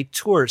 Purple, they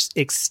tour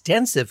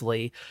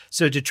extensively.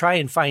 So to try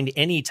and find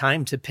any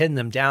time to pin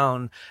them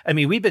down, I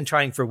mean, we've been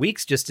trying for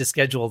weeks just to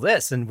schedule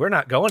this, and we're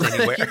not going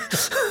anywhere.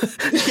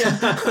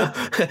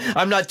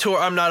 I'm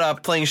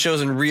not playing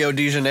shows in Rio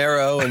de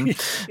Janeiro or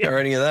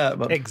any of that.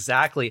 But.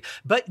 Exactly.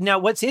 But now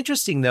what's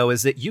interesting, though,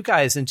 is that you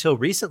guys until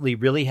recently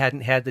really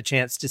hadn't had the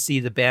chance to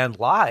see the band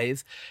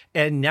live.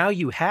 And now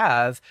you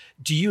have.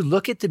 Do you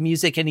look at the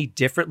music any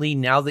differently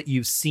now that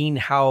you've seen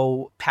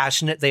how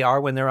passionate they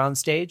are when they're on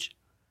stage?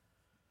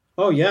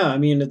 Oh yeah, I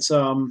mean it's it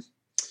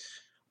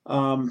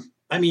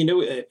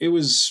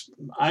was,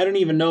 I don't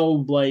even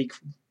know like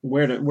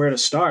where to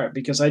start,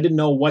 because I didn't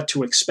know what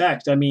to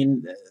expect. I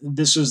mean,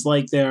 this was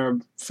like their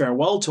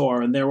farewell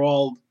tour, and they're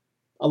all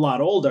a lot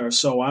older,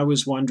 so I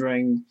was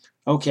wondering,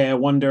 okay, I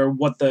wonder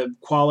what the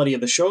quality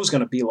of the show is going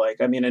to be like.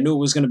 I mean, I knew it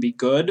was going to be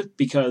good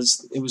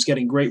because it was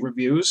getting great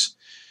reviews.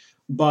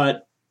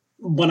 But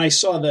when I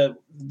saw the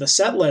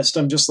set list,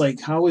 I'm just like,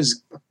 how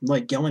is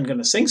like Gillan going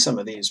to sing some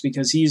of these?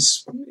 Because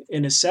he's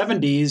in his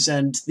 70s,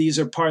 and these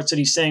are parts that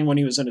he sang when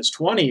he was in his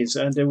 20s.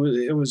 And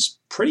it was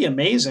pretty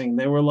amazing.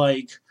 They were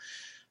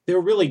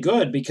really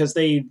good because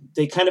they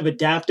kind of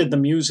adapted the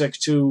music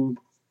to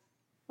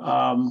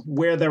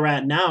where they're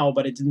at now,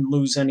 but it didn't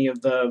lose any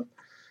of the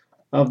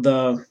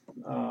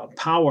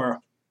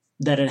power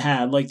that it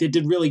had. Like they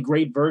did really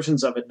great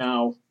versions of it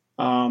now.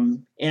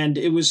 And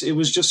it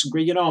was just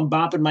great. You know, I'm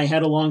bopping my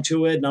head along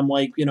to it, and I'm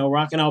like, you know,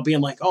 rocking out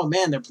being like, oh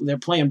man, they're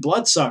playing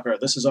Bloodsucker.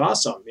 This is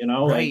awesome. You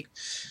know, right.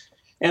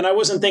 And I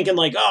wasn't thinking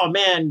like, oh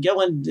man,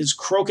 Gillan is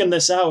croaking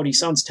this out. He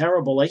sounds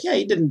terrible. Like, yeah,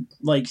 he didn't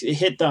like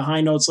hit the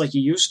high notes like he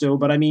used to,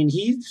 but I mean,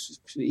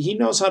 he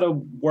knows how to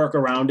work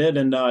around it.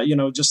 And, you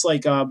know, just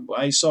like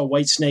I saw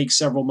Whitesnake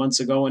several months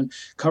ago, and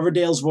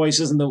Coverdale's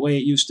voice isn't the way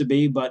it used to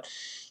be, but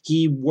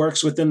he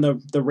works within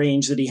the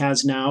range that he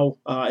has now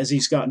as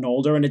he's gotten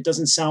older. And it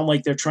doesn't sound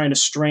like they're trying to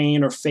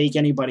strain or fake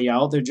anybody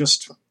out. They're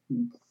just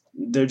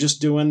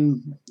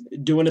doing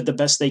it the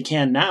best they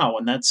can now,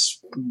 and that's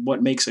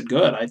what makes it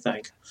good, I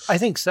think. I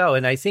think so.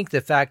 And I think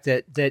the fact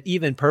that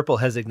even Purple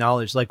has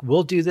acknowledged, like,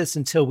 we'll do this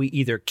until we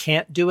either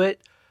can't do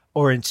it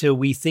or until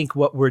we think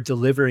what we're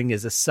delivering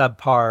is a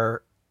subpar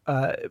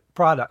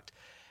product.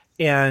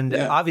 And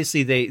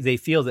obviously they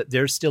feel that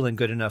they're still in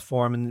good enough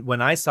form. And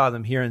when I saw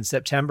them here in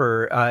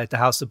September at the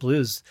House of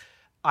Blues,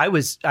 I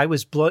was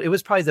blown. It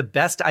was probably the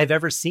best I've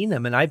ever seen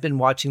them. And I've been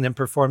watching them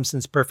perform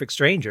since Perfect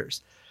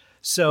Strangers.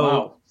 So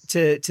wow.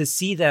 To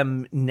see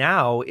them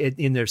now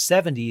in their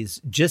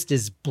 70s, just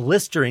as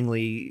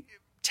blisteringly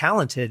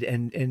talented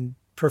and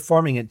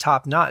performing at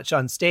top notch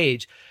on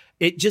stage,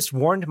 it just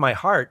warmed my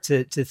heart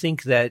to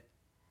think that,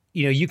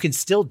 you know, you can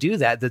still do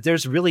that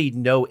there's really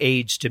no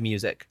age to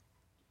music.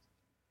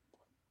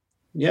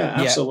 Yeah,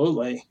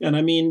 absolutely. Yeah. And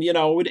I mean, you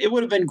know, it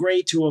would have been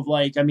great to have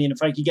like, I mean,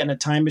 if I could get in a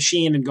time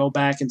machine and go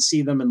back and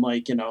see them in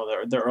like, you know,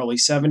 their early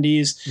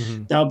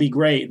 70s, that would be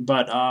great.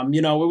 But,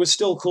 you know, it was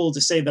still cool to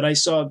say that I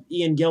saw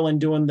Ian Gillan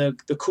doing the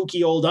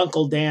kooky old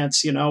uncle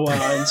dance, you know,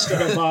 instead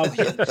of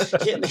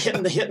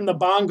hitting the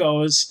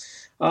bongos.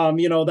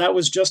 You know, that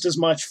was just as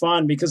much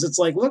fun because it's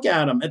like, look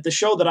at him. At the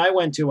show that I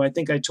went to, I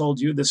think I told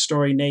you this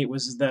story, Nate,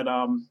 was that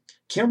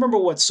can't remember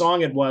what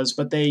song it was,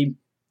 but they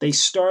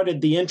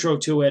started the intro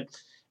to it.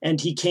 and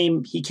he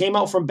came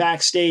out from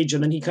backstage,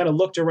 and then he kind of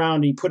looked around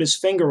and he put his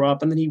finger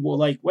up, and then he was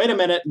like, wait a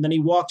minute, and then he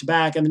walked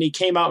back, and then he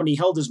came out and he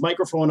held his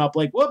microphone up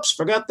like, whoops,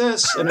 forgot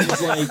this. And it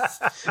was like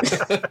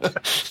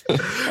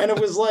and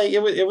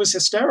it was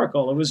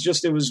hysterical. It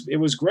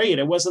was great.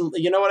 It wasn't,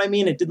 you know what I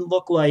mean? It didn't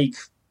look like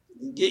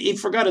he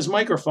forgot his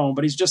microphone,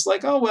 but he's just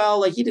like, oh, well,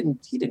 like he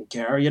didn't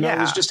care, you know, He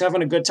was just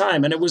having a good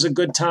time. And it was a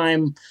good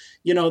time.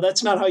 You know,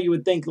 that's not how you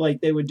would think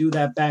like they would do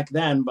that back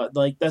then, but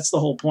like, that's the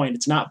whole point.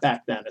 It's not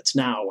back then, it's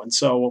now. And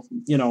so,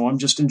 you know, I'm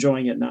just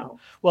enjoying it now.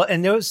 Well,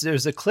 and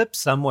there's a clip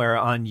somewhere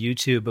on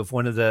YouTube of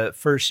one of the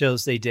first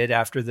shows they did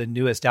after the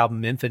newest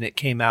album, Infinite,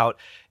 came out.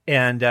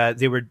 And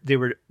they were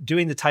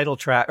doing the title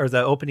track or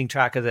the opening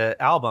track of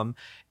the album,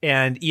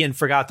 and Ian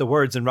forgot the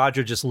words, and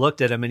Roger just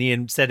looked at him, and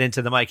Ian said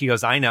into the mic, he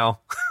goes, I know.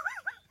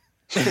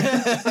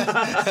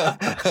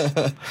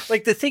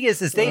 Like the thing is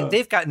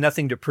they've got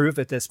nothing to prove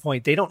at this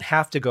point. They don't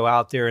have to go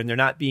out there, and they're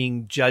not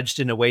being judged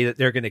in a way that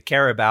they're going to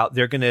care about.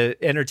 They're going to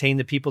entertain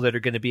the people that are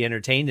going to be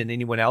entertained, and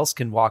anyone else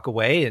can walk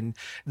away, and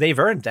they've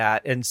earned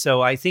that. And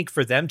so I think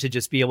for them to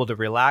just be able to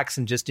relax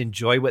and just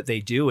enjoy what they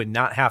do and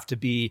not have to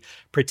be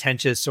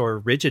pretentious or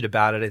rigid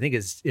about it, I think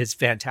is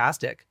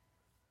fantastic.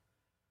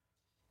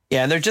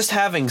 Yeah, and they're just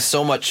having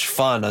so much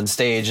fun on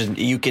stage, and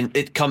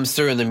it comes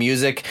through in the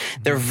music.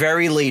 They're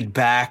very laid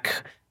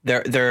back.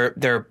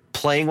 They're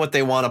playing what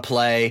they want to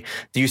play.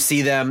 You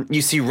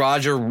see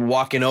Roger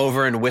walking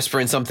over and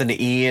whispering something to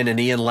Ian,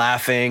 and Ian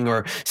laughing,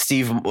 or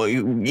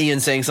Ian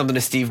saying something to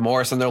Steve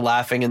Morris, and they're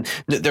laughing, and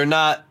they're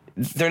not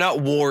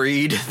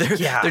worried.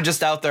 They're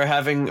just out there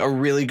having a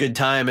really good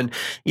time. And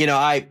you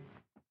know,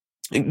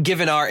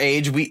 given our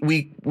age,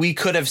 we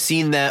could have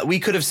seen that. We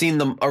could have seen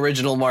the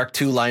original Mark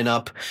II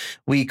lineup.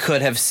 We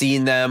could have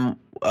seen them.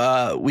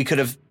 We could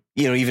have,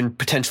 you know, even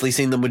potentially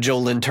seen them with Joe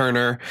Lynn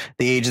Turner,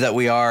 the age that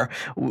we are.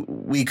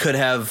 We could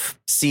have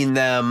seen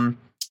them,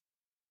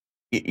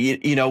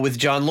 you know, with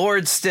John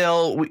Lord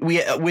still,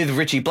 with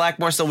Richie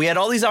Blackmore still. We had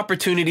all these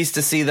opportunities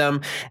to see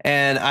them,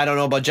 and I don't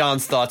know about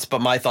John's thoughts, but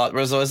my thought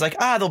was always like,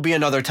 there'll be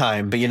another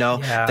time. But you know,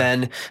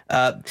 then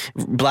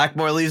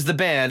Blackmore leaves the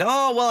band.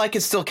 Oh well, I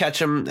could still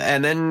catch him,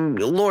 and then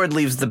Lord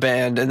leaves the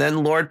band, and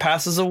then Lord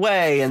passes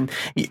away, and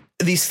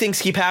these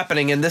things keep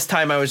happening. And this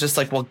time, I was just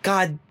like, well,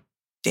 God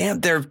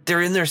damn,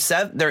 they're in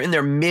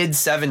their mid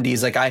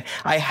 70s. Like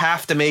I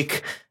have to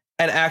make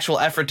an actual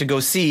effort to go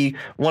see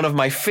one of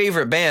my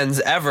favorite bands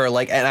ever.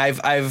 Like, and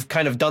I've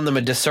kind of done them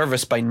a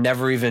disservice by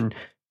never even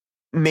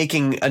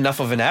making enough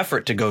of an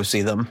effort to go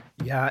see them.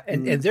 Yeah.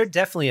 And they're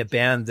definitely a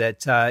band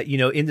that, you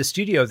know, in the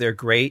studio, they're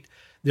great.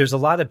 There's a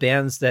lot of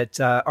bands that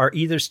are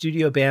either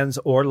studio bands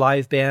or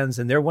live bands,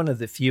 and they're one of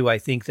the few, I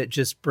think, that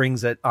just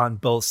brings it on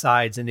both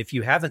sides. And if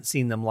you haven't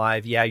seen them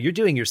live, you're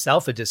doing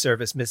yourself a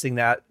disservice missing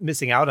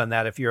out on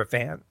that if you're a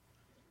fan.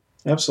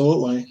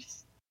 Absolutely.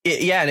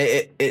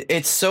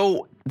 It's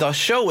so, the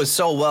show was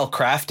so well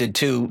crafted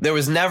too. There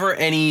was never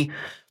any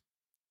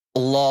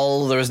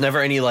lull. There was never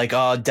any like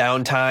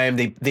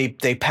downtime.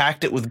 They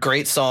packed it with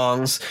great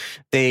songs.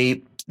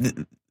 They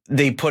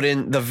put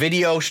in the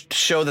video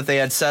show that they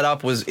had set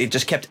up. It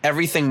just kept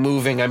everything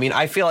moving. I mean,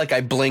 I feel like I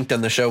blinked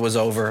and the show was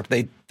over.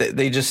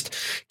 They just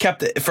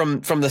kept it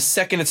from the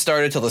second it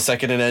started till the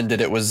second it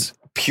ended. It was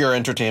pure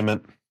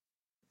entertainment.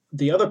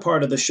 The other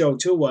part of the show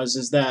too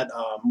is that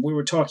we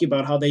were talking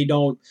about how they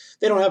don't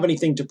have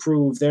anything to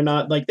prove. They're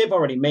not like, they've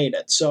already made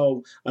it.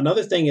 So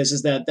another thing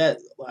is that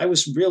I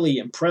was really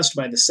impressed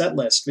by the set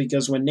list,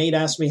 because when Nate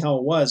asked me how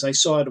it was, I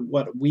saw it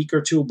a week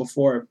or two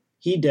before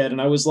he did,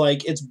 and I was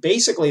like, it's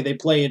basically they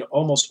played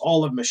almost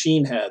all of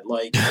Machine Head.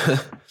 Like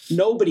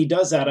nobody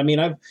does that. I mean,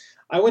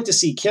 I went to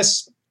see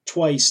Kiss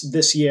twice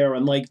this year,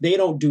 and like they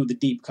don't do the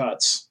deep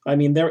cuts. I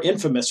mean, they're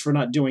infamous for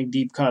not doing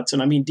deep cuts.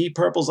 And I mean, Deep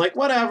Purple's like,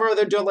 whatever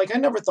they're doing. Like, I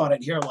never thought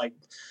I'd hear like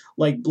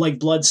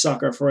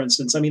Bloodsucker, for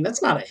instance. I mean,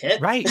 that's not a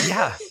hit, right?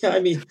 Yeah. I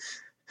mean,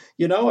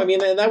 you know, I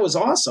mean, and that was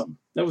awesome.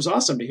 That was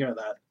awesome to hear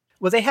that.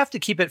 Well, they have to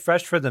keep it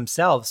fresh for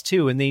themselves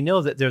too, and they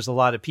know that there's a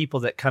lot of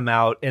people that come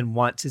out and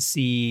want to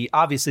see.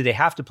 Obviously, they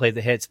have to play the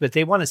hits, but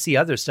they want to see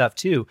other stuff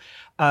too.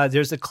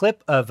 There's a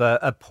clip of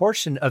a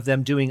portion of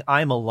them doing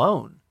 "I'm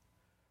Alone,"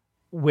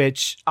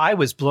 which I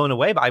was blown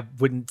away by. I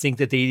wouldn't think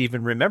that they'd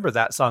even remember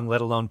that song,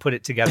 let alone put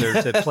it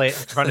together to play it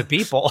in front of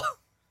people.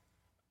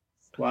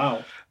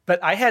 Wow.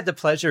 But I had the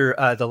pleasure,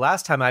 the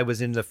last time I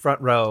was in the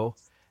front row,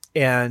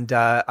 and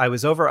I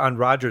was over on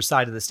Roger's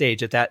side of the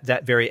stage at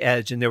that very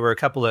edge, and there were a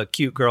couple of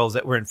cute girls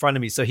that were in front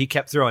of me, so he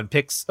kept throwing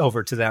pics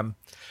over to them.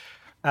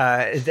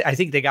 I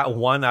think they got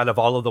one out of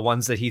all of the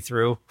ones that he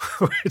threw,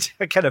 which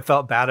I kind of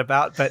felt bad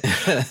about. But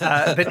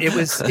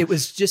it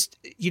was just,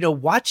 you know,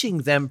 watching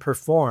them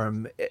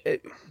perform,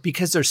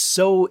 because they're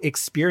so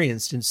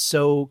experienced and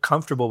so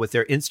comfortable with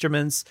their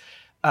instruments.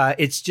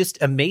 It's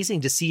just amazing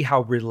to see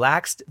how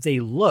relaxed they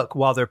look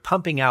while they're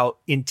pumping out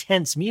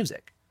intense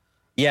music.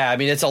 Yeah, I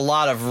mean, it's a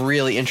lot of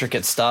really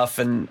intricate stuff,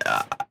 and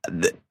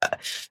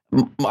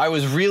I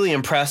was really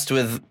impressed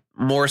with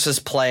Morris's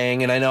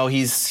playing, and I know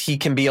he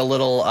can be a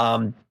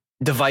little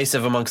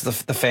divisive amongst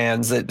the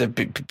fans, that the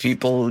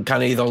people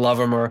kind of either love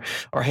him or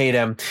hate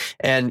him.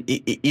 And,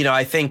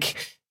 I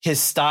think his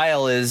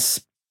style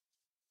is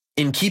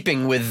in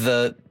keeping with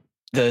the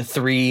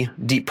three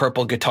Deep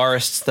Purple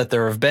guitarists that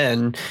there have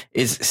been.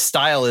 His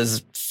style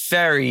is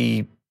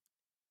very,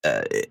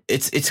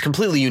 it's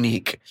completely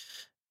unique.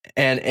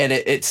 And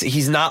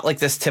he's not like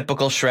this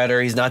typical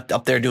shredder. He's not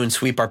up there doing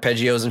sweep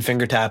arpeggios and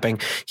finger tapping.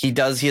 He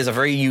has a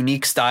very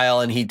unique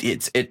style, and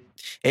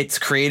it's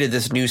created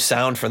this new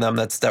sound for them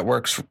that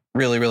works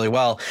really, really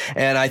well.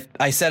 And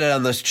I said it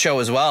on the show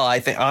as well. I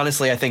think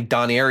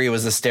Don Airey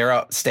was the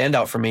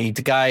standout for me.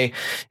 The guy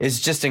is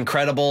just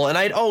incredible. And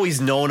I'd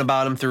always known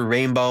about him through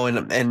Rainbow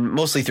and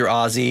mostly through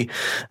Ozzy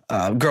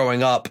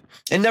growing up,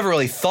 and never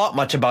really thought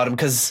much about him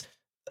because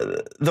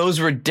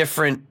those were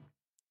different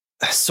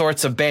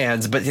sorts of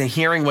bands. But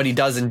hearing what he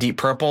does in Deep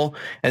Purple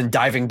and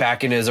diving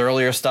back into his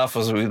earlier stuff,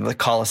 was the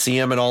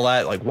Coliseum and all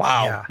that, like,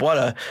 wow,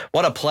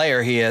 what a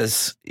player he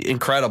is.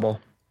 Incredible.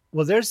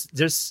 Well,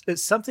 there's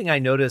something I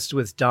noticed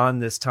with Don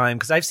this time,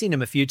 because I've seen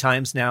him a few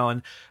times now,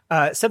 and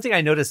something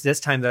I noticed this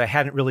time that I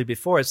hadn't really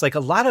before. It's like a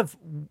lot of,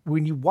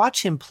 when you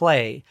watch him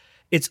play,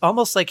 it's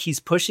almost like he's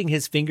pushing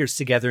his fingers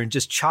together and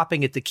just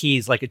chopping at the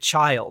keys like a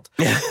child.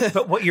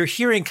 But what you're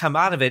hearing come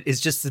out of it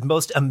is just the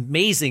most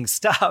amazing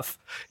stuff.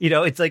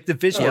 It's like the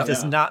visual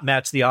does not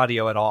match the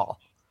audio at all.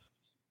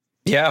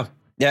 Yeah.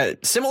 Yeah.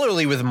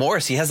 Similarly with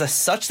Morse, he has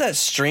such that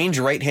strange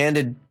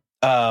right-handed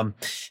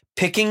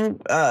picking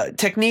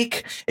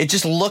technique.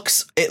 It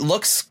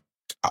looks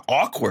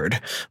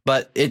awkward,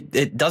 but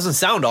it doesn't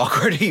sound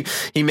awkward.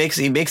 He makes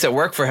it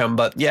work for him.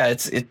 But yeah,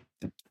 it's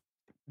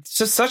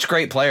just such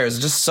great players.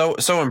 Just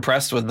so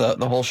impressed with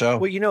the whole show.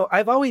 Well,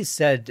 I've always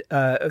said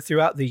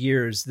throughout the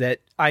years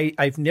that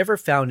I've never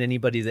found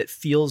anybody that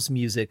feels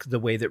music the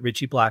way that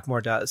Ritchie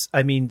Blackmore does.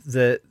 I mean,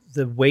 the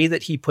way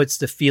that he puts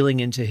the feeling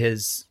into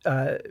his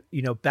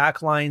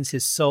back lines,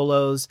 his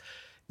solos.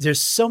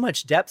 There's so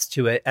much depth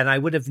to it, and I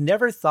would have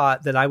never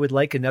thought that I would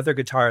like another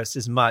guitarist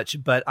as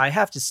much. But I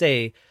have to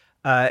say,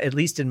 at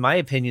least in my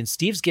opinion,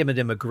 Steve's given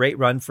him a great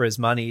run for his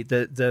money.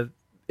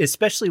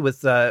 Especially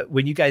with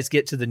when you guys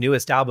get to the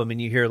newest album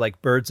and you hear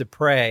like Birds of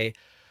Prey,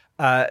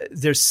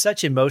 there's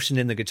such emotion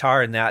in the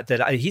guitar in that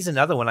he's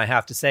another one I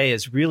have to say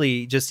is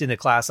really just in a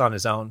class on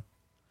his own.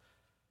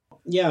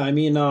 Yeah, I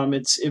mean,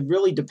 it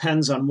really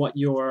depends on what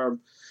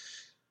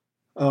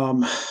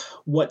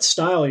what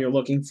style you're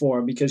looking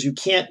for, because you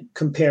can't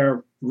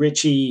compare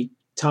Ritchie,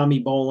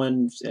 Tommy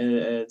Bolin,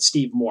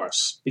 Steve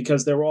Morse,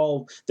 because they're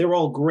all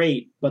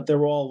great, but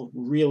they're all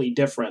really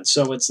different.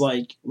 So it's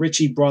like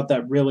Ritchie brought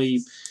that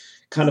really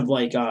kind of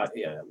like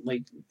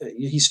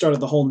he started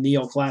the whole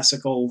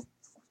neoclassical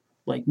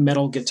like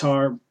metal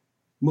guitar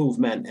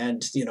movement,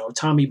 and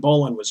Tommy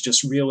Bolin was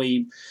just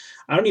really,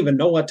 I don't even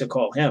know what to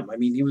call him. I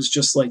mean, he was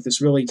just like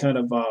this really kind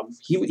of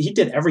he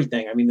did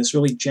everything. I mean, this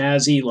really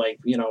jazzy, like,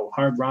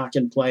 hard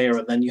rockin' player,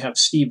 and then you have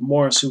Steve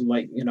Morse, who,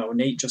 like,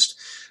 Nate just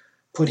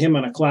put him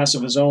on a class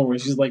of his own, where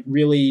he's like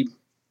really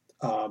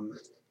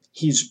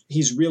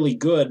he's really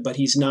good, but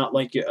he's not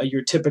like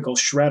your typical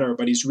shredder,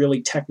 but he's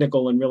really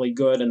technical and really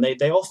good. And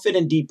they all fit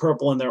in Deep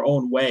Purple in their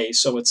own way.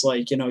 So it's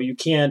like, you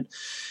can't,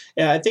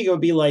 I think it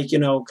would be like,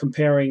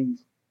 comparing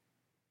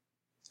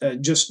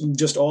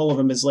just all of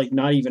them is like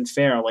not even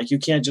fair. Like, you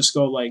can't just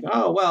go like,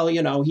 oh, well,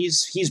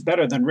 he's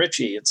better than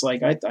Ritchie. It's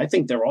like, I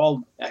think they're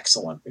all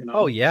excellent.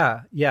 Oh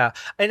yeah. Yeah.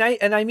 And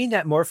I mean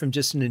that more from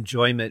just an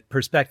enjoyment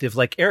perspective.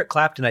 Like, Eric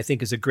Clapton, I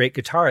think, is a great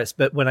guitarist,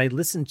 but when I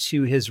listen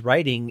to his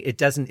writing, it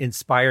doesn't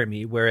inspire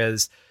me.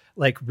 Whereas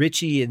like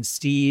Ritchie and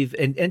Steve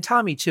and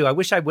Tommy too, I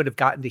wish I would have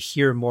gotten to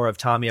hear more of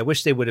Tommy. I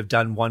wish they would have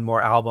done one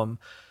more album,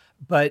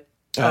 but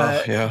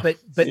but yes,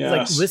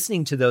 like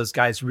listening to those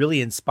guys really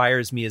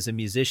inspires me as a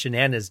musician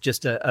and as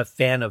just a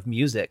fan of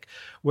music.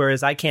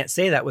 Whereas I can't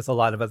say that with a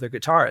lot of other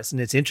guitarists. And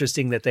it's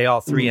interesting that they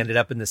all three ended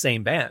up in the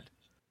same band.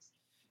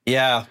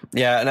 Yeah.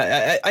 Yeah.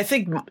 And I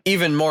think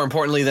even more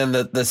importantly than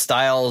the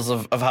styles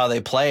of how they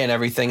play and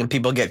everything, and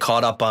people get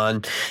caught up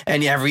on,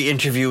 and every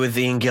interview with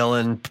Ian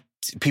Gillan,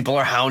 people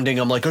are hounding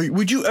him like,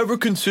 would you ever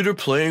consider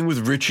playing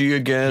with Ritchie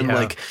again? Yeah.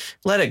 Like,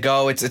 let it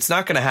go. It's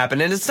not going to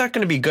happen, and it's not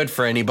going to be good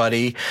for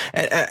anybody.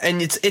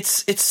 And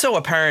it's so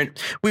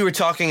apparent. We were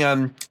talking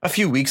a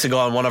few weeks ago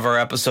on one of our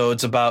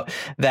episodes about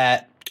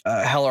that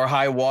Hell or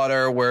High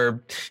Water,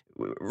 where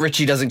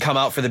Ritchie doesn't come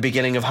out for the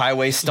beginning of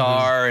Highway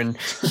Star, and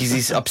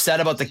he's upset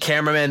about the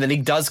cameraman. Then he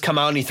does come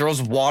out and he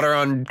throws water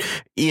on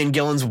Ian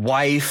Gillan's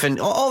wife and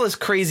all this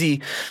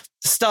crazy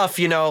stuff.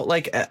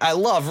 Like, I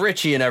love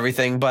Ritchie and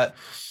everything, but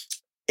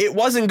it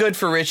wasn't good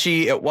for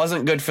Ritchie. It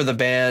wasn't good for the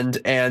band.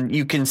 And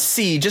you can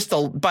see just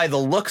by the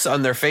looks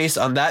on their face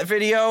on that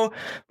video,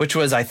 which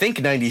was, I think,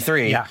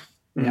 93. Yeah.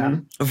 Yeah.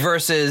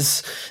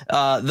 Versus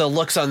the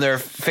looks on their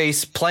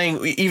face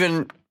playing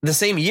even the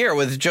same year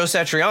with Joe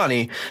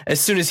Satriani. As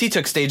soon as he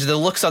took stage, the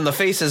looks on the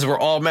faces were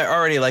all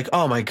already like,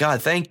 oh my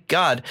God, thank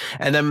God.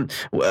 And then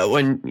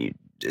when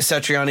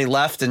Satriani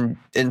left and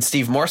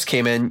Steve Morse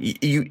came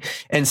in,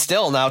 and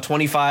still now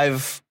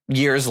 25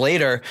 years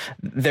later,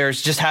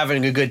 there's just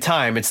having a good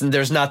time.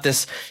 There's not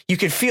this, you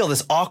could feel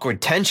this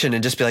awkward tension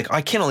and just be like,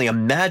 I can't only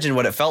imagine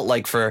what it felt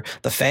like for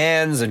the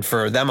fans and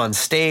for them on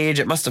stage.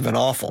 It must have been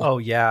awful. Oh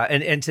yeah.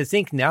 And to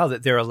think now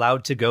that they're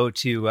allowed to go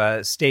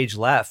to stage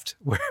left,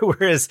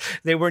 whereas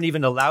they weren't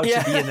even allowed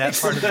to be in that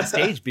part of the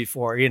stage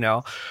before, you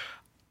know?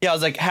 Yeah, it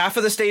was like half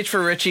of the stage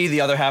for Richie, the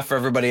other half for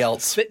everybody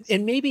else.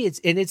 And maybe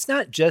it's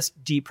not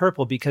just Deep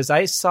Purple, because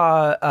I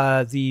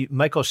saw the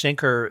Michael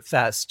Schenker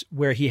Fest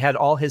where he had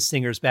all his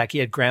singers back. He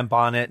had Graham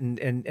Bonnet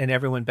and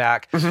everyone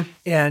back,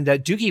 and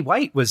Doogie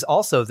White was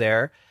also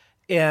there.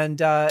 And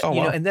you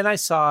know, and then I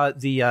saw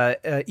the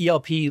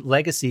ELP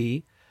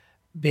Legacy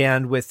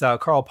band with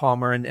Carl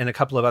Palmer and a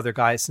couple of other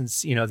guys,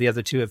 since you know the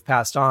other two have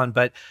passed on,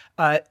 but.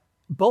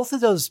 Both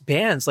of those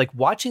bands, like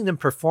watching them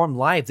perform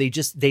live,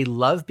 they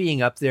love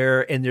being up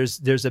there. And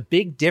there's a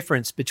big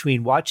difference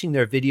between watching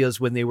their videos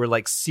when they were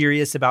like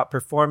serious about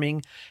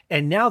performing,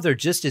 and now they're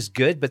just as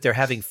good, but they're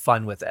having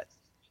fun with it.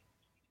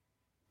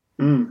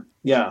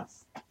 Yeah.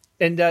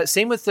 And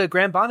same with the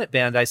Graham Bonnet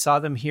Band. I saw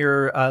them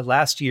here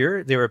last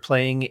year. They were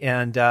playing.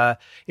 And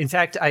in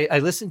fact, I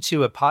listened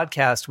to a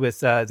podcast with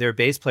their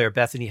bass player,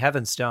 Bethany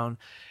Heavenstone.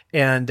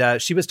 And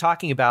she was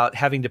talking about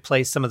having to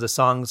play some of the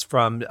songs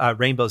from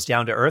Rainbow's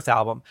Down to Earth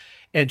album.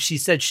 And she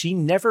said she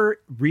never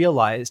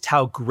realized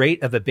how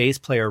great of a bass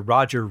player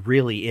Roger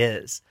really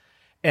is.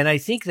 And I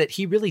think that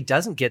he really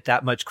doesn't get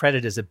that much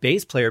credit as a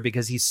bass player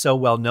because he's so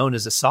well known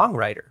as a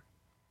songwriter.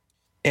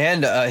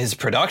 And his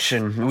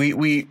production.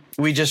 We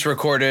just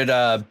recorded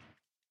our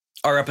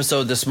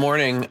episode this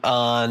morning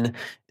on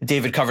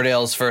David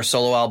Coverdale's first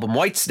solo album,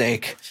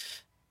 Whitesnake.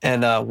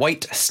 And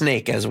White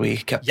Snake, as we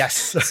kept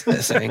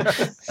saying.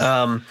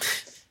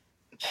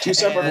 Two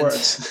separate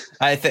words.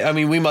 I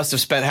mean, we must have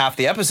spent half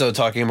the episode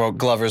talking about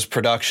Glover's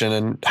production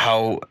and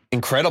how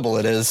incredible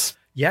it is.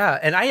 Yeah,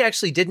 and I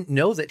actually didn't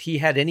know that he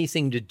had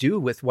anything to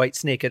do with White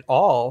Snake at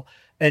all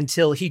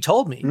until he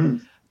told me.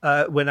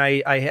 When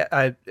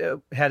I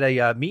had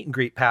a meet and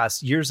greet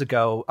pass years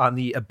ago on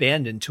the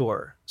Abandon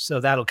tour. So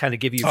that'll kind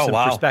of give you some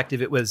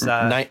perspective. It was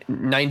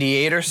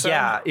 98 or so?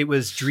 Yeah, it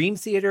was Dream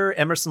Theater,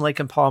 Emerson, Lake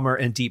and Palmer,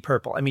 and Deep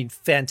Purple. I mean,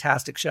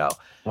 fantastic show.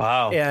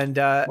 Wow. And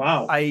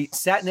I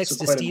sat next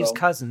to Steve's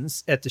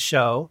cousins at the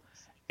show,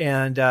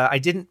 and I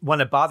didn't want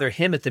to bother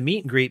him at the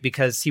meet and greet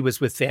because he was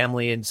with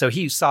family. And so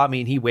he saw me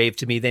and he waved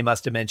to me. They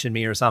must have mentioned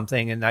me or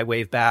something. And I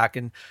waved back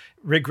and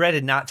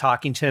regretted not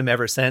talking to him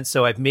ever since.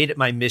 So I've made it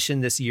my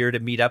mission this year to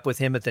meet up with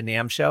him at the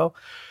NAMM show.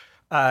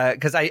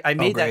 Because I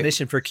made that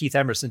mission for Keith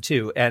Emerson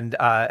too. And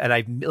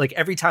I like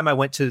every time I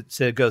went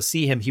to go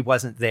see him, he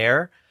wasn't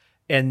there,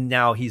 and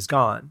now he's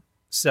gone.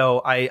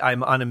 So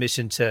I'm on a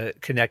mission to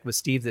connect with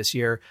Steve this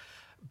year.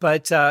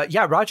 But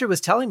yeah, Roger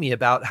was telling me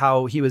about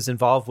how he was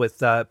involved with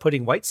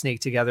putting Whitesnake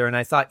together. And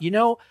I thought, you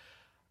know,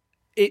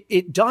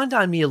 it dawned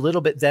on me a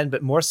little bit then,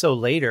 but more so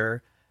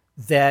later,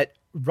 that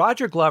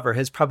Roger Glover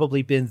has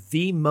probably been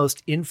the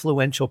most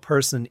influential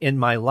person in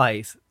my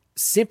life,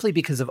 simply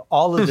because of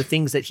all of the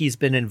things that he's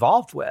been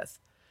involved with.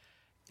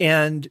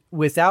 And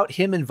without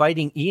him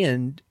inviting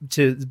Ian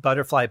to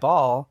Butterfly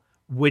Ball,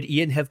 would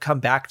Ian have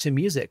come back to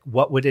music?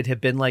 What would it have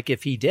been like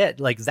if he did?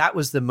 Like, that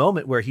was the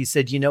moment where he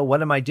said, you know,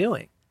 what am I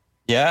doing?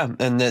 Yeah.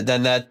 And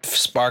then that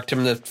sparked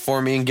him to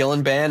form Ian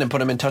Gillan Band and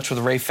put him in touch with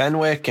Ray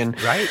Fenwick. And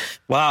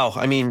wow.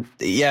 I mean,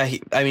 yeah,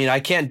 I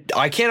can't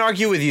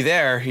argue with you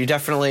there. You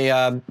definitely,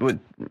 when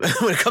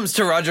it comes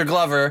to Roger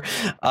Glover,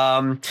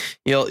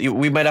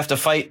 we might have to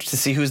fight to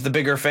see who's the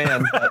bigger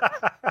fan. But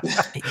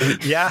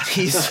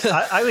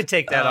I would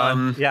take that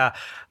on. Yeah.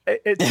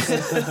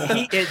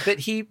 But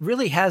he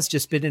really has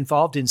just been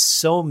involved in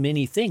so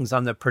many things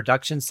on the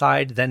production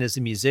side, then as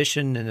a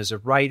musician and as a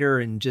writer,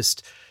 and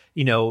just,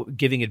 you know,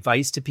 giving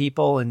advice to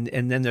people. And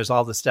then there's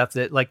all the stuff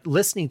that, like,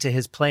 listening to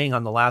his playing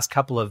on the last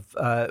couple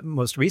of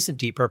most recent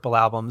Deep Purple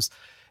albums,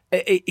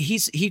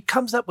 he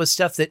comes up with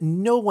stuff that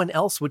no one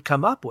else would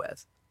come up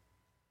with.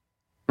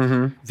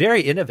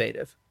 Very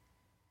innovative.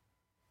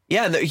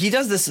 Yeah, he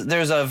does this.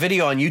 There's a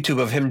video on YouTube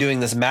of him doing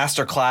this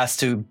master class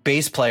to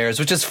bass players,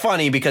 which is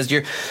funny because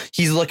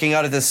he's looking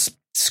out at this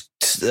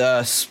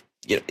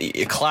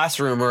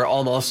classroom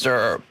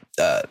or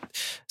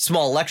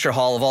small lecture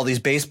hall of all these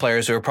bass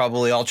players who are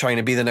probably all trying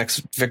to be the next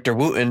Victor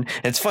Wooten.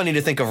 And it's funny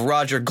to think of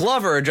Roger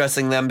Glover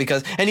addressing them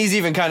and he's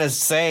even kind of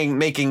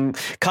making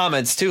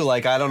comments too,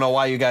 like, I don't know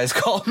why you guys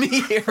call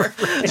me here.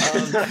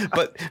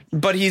 But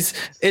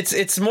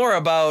it's more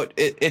about,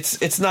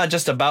 it's not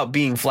just about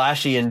being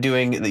flashy and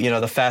doing, you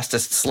know, the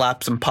fastest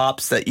slaps and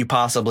pops that you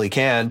possibly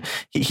can.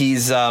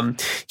 He's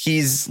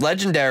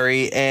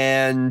legendary,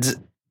 and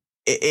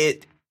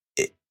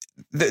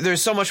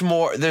there's so much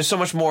more as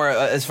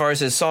far as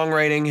his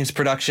songwriting, his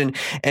production,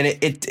 and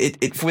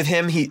it with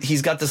him,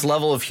 he's got this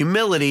level of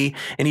humility,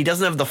 and he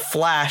doesn't have the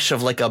flash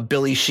of like a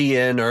Billy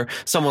Sheehan or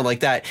someone like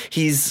that.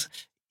 He's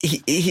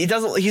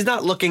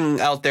not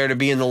looking out there to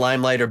be in the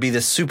limelight or be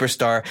this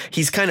superstar.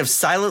 He's kind of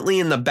silently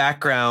in the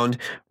background,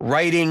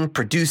 writing,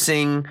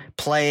 producing,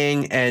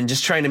 playing, and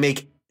just trying to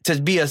make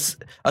be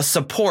a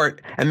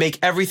support and make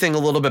everything a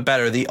little bit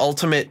better. The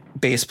ultimate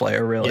bass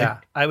player, really. Yeah,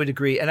 I would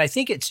agree. And I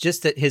think it's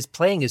just that his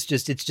playing is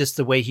it's just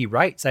the way he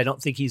writes. I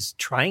don't think he's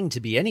trying to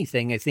be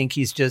anything. I think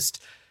this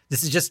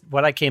is just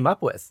what I came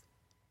up with.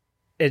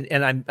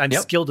 And I'm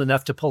skilled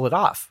enough to pull it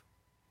off,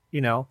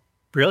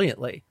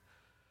 brilliantly.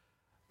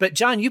 But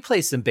John, you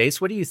play some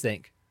bass. What do you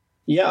think?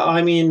 Yeah,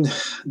 I mean,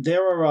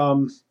 there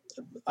are.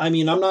 I'm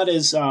not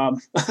as I'm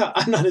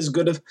not as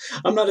good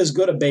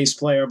a bass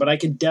player, but I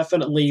can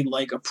definitely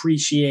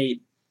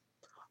appreciate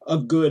a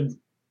good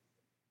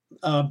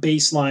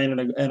bass line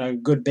and a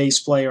good bass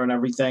player and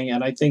everything.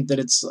 And I think that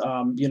it's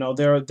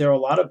there are a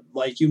lot of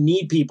you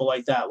need people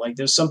like that.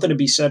 There's something to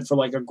be said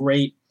for a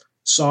great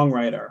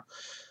songwriter.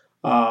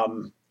 I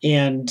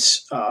don't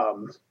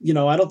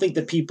think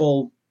that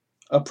people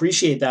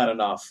appreciate that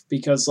enough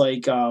because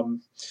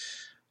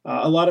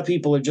a lot of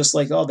people are just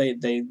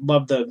they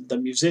love the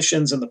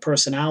musicians and the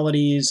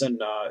personalities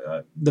and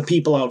the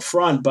people out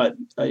front. But,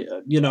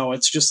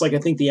 it's just I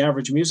think the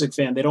average music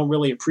fan, they don't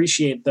really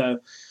appreciate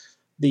the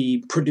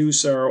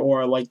producer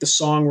or the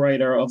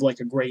songwriter of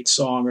a great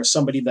song or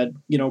somebody that,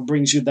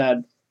 brings you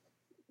that,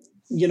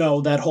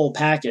 that whole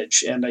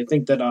package. And I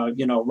think that,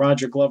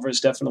 Roger Glover is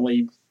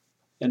definitely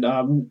an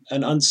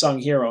unsung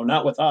hero,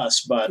 not with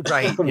us, but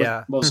right,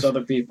 with most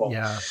other people.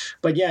 Yeah.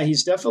 But yeah,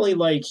 he's definitely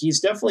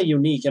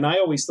unique. And I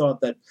always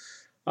thought that,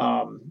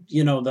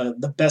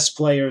 the best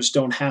players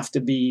don't have to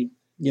be,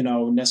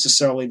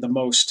 necessarily the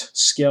most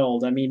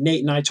skilled. I mean,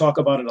 Nate and I talk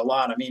about it a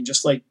lot. I mean,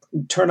 just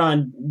turn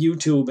on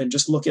YouTube and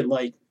just look at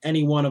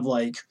any one of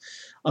a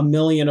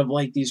million of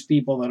these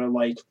people that are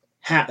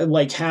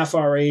half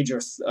our age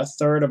or a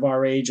third of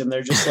our age. And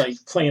they're just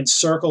playing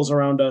circles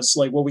around us,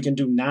 what we can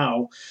do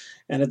now.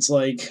 And it's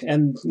it's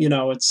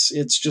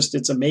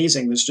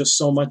amazing. There's just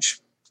so much,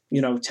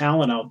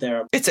 talent out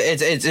there.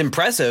 It's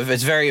impressive.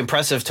 It's very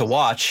impressive to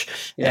watch.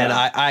 Yeah. And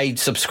I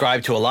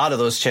subscribe to a lot of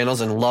those channels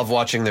and love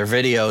watching their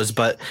videos,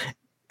 but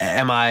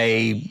am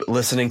I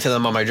listening to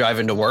them on my drive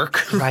into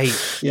work? Right.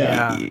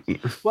 Yeah.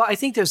 Well, I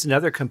think there's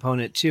another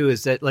component too,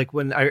 is that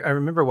when I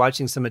remember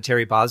watching some of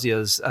Terry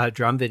Bozzio's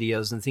drum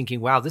videos and thinking,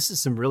 wow, this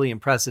is some really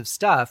impressive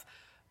stuff.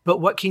 But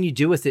what can you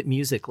do with it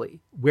musically?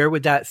 Where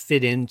would that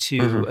fit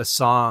into a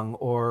song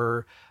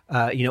or,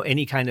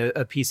 any kind of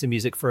a piece of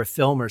music for a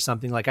film or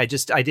something? I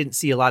didn't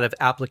see a lot of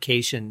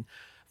application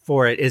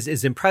for it.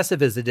 As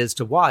impressive as it is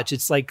to watch,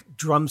 it's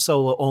drum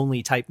solo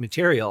only type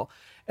material.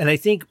 And I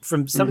think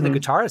from some of the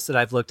guitarists that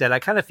I've looked at, I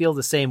kind of feel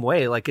the same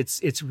way.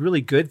 It's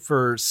really good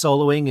for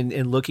soloing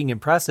and looking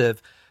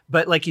impressive.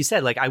 But like you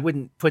said, I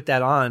wouldn't put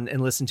that on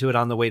and listen to it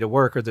on the way to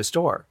work or the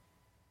store.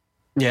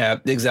 Yeah,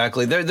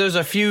 exactly. There's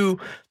a few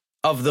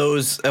of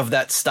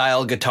that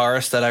style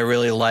guitarist that I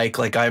really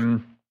like.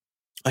 I'm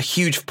a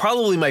huge,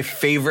 probably my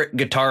favorite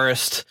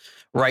guitarist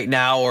right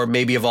now, or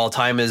maybe of all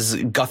time, is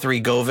Guthrie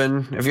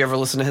Govan. Have you ever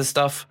listened to his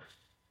stuff?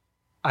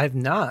 I've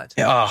not.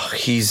 Oh,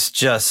 he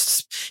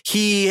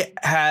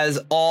has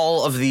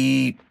all of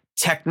the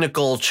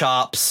technical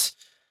chops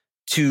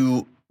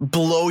to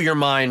blow your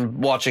mind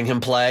watching him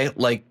play.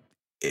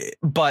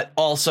 But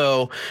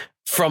also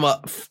from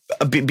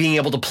being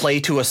able to play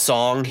to a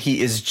song,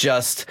 he is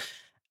just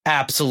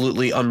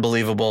absolutely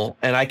unbelievable.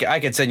 And I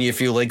could send you a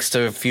few links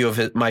to a few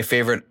of my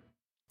favorite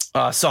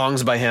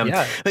songs by him.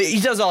 Yeah. But he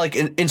does all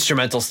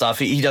instrumental stuff.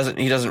 He doesn't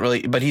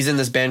really, but he's in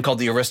this band called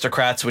the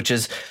Aristocrats, which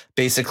is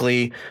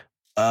basically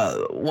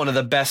one of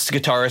the best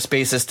guitarists,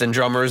 bassists, and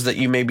drummers that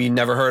you maybe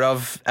never heard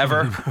of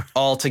ever,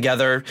 all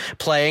together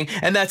playing.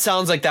 And that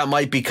sounds like that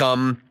might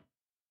become,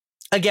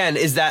 again,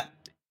 it's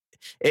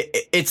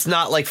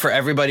not for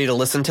everybody to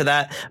listen to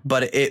that,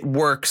 but it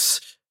works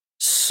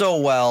so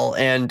well.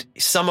 And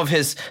some of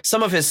his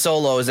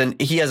solos, and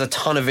he has a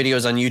ton of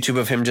videos on YouTube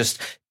of him just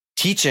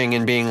teaching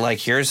and being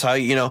here's how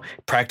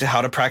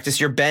how to practice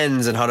your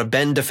bends and how to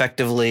bend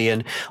effectively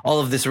and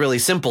all of this really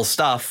simple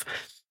stuff.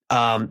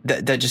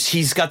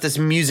 He's got this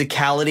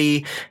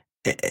musicality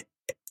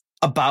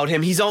about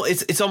him.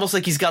 It's almost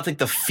like he's got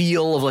the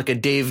feel of a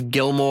Dave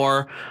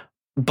Gilmour,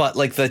 but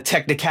the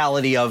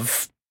technicality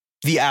of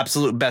the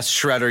absolute best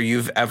shredder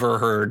you've ever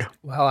heard.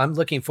 Well, I'm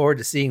looking forward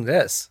to seeing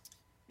this.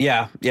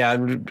 Yeah.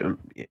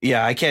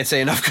 I can't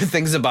say enough good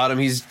things about him.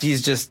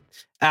 He's just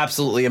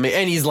absolutely amazing.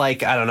 And he's I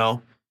don't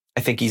know, I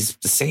think he's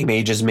the same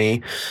age as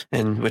me,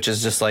 and which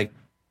is just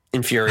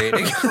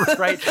infuriating.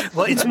 Right.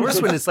 Well, it's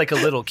worse when it's a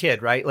little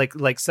kid, right?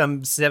 Like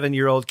some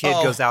 7-year-old kid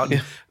goes out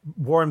and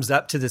warms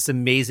up to this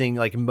amazing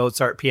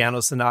Mozart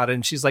piano sonata,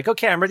 and she's like,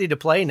 okay, I'm ready to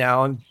play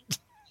now. And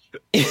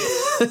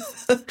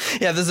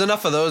yeah, there's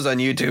enough of those on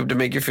YouTube to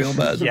make you feel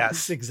bad.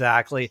 Yes,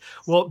 exactly.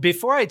 Well,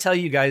 before I tell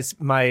you guys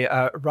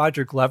my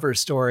Roger Glover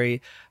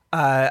story,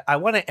 I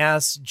want to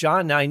ask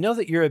John. Now, I know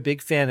that you're a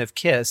big fan of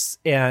Kiss,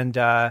 and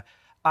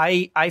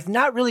I've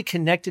not really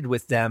connected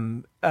with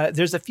them.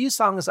 There's a few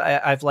songs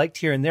I've liked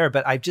here and there,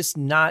 but I've just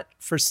not,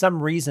 for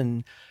some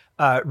reason,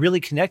 really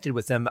connected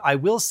with them. I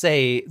will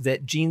say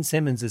that Gene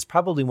Simmons is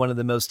probably one of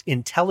the most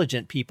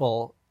intelligent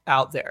people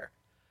out there.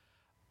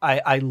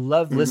 I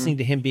love listening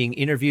to him being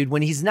interviewed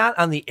when he's not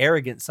on the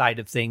arrogant side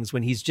of things,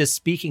 when he's just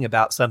speaking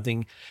about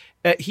something.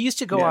 He used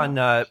to go on,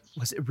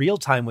 was it Real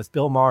Time with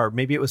Bill Maher?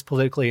 Maybe it was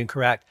Politically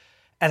Incorrect.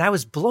 And I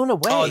was blown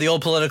away. Oh, the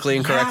old Politically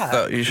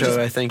Incorrect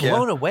show, I think.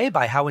 Blown away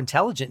by how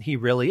intelligent he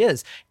really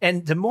is.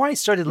 And the more I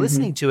started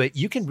listening to it,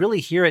 you can really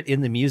hear it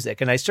in the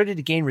music. And I started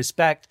to gain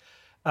respect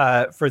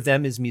for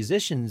them as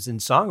musicians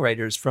and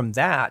songwriters from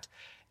that.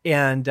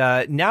 And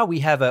now we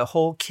have a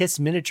whole KISS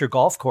miniature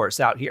golf course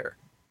out here.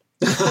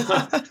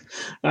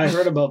 I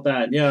heard about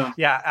that. Yeah.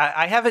 Yeah.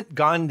 I haven't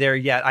gone there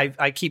yet.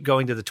 I keep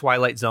going to the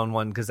Twilight Zone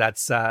one because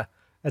that's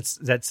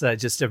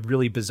just a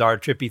really bizarre,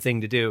 trippy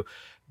thing to do.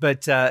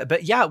 But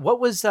yeah,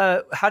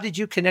 how did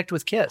you connect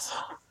with KISS?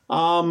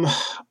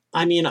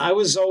 I mean, I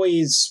was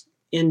always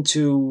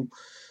into,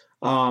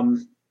 I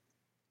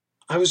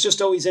was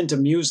just always into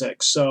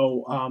music.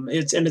 So,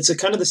 it's a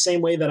kind of the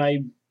same way that I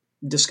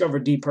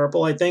discovered Deep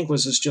Purple, I think,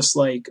 was just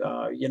like,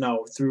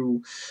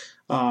 through,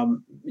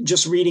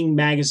 just reading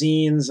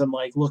magazines and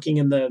like looking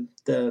in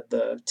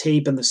the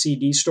tape and the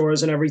CD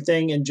stores and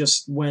everything. And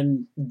just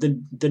when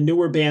the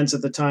newer bands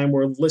at the time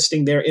were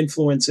listing their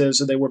influences,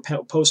 or they were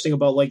posting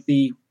about like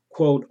the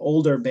quote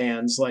older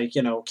bands, like,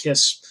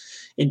 KISS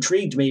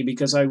intrigued me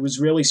because I was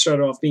really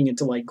started off being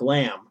into like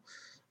glam,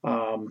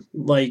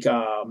 like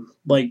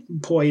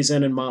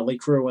Poison and Motley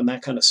Crue and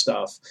that kind of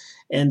stuff.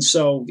 And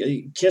so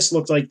KISS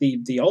looked like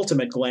the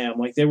ultimate glam.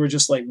 Like they were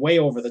just like way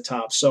over the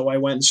top. So I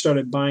went and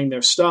started buying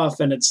their stuff.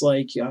 And it's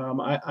like,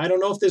 I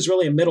don't know if there's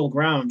really a middle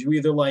ground. You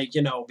either like,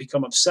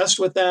 become obsessed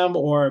with them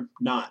or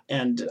not.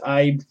 And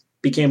I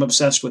became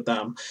obsessed with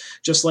them,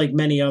 just like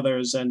many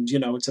others. And,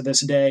 to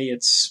this day,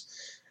 it's,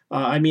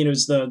 it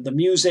was the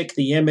music,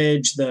 the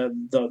image,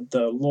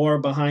 the lore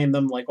behind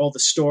them, like all the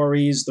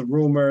stories, the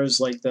rumors,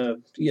 like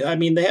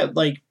they had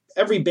like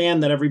every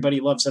band that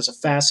everybody loves has a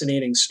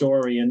fascinating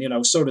story, and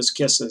so does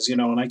KISS's,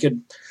 and I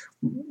could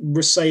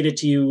recite it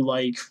to you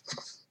like,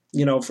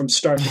 from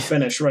start to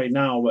finish right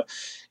now, but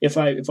if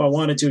I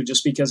wanted to,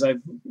 just because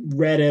I've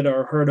read it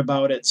or heard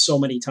about it so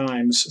many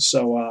times.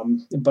 So,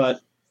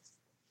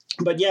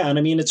 but yeah,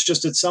 and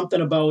it's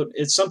something, and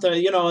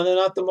they're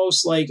not the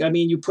most like,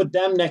 you put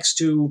them next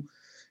to,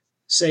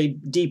 say,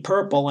 Deep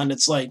Purple, and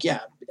it's like,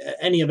 yeah,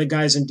 any of the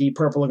guys in Deep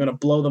Purple are going to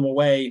blow them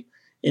away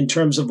in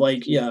terms of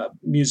like,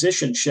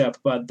 musicianship,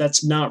 but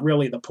that's not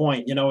really the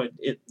point.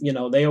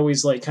 They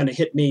always like kind of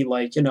hit me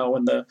like, in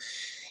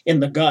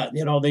the gut,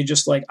 they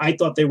just like, I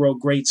thought they wrote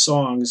great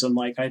songs. And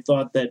like, I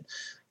thought that,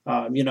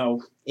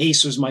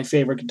 Ace was my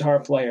favorite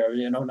guitar player,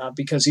 not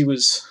because he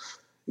was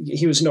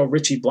no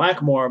Richie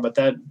Blackmore, but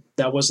that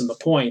wasn't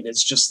the point.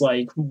 It's just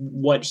like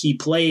what he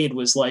played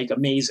was like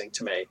amazing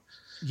to me.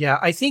 Yeah,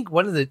 I think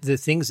one of the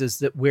things is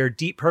that where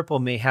Deep Purple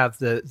may have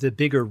the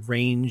bigger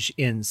range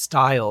in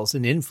styles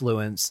and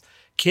influence,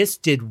 KISS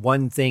did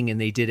one thing and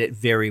they did it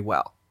very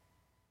well.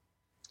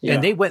 Yeah.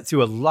 And they went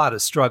through a lot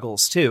of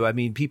struggles too.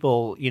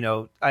 People,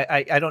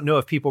 I don't know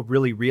if people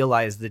really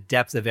realize the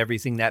depth of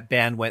everything that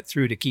band went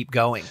through to keep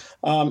going.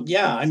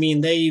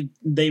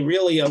 They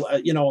really, a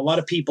lot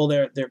of people,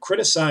 they're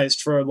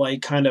criticized for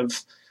like kind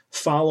of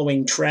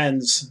following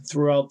trends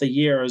throughout the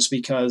years,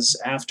 because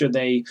after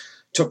they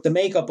took the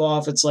makeup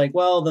off, it's like,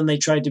 well, then they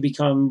tried to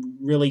become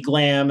really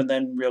glam and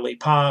then really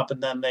pop,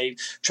 and then they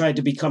tried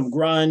to become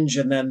grunge,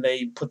 and then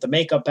they put the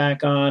makeup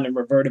back on and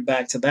reverted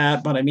back to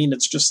that. But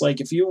it's just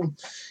like, if you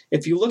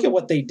look at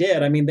what they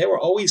did, they were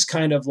always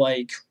kind of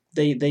like,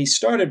 they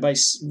started by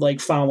like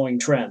following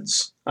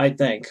trends, I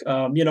think,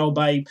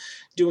 by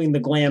doing the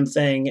glam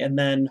thing and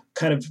then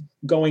kind of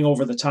going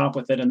over the top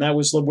with it. And that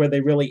was where they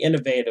really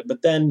innovated.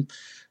 But then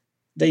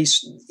they,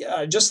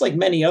 just like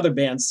many other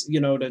bands,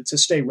 to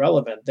stay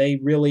relevant, they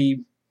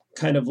really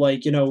kind of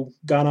like,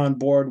 got on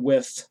board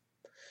with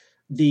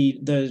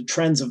the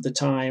trends of the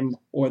time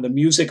or the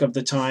music of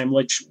the time,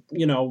 which,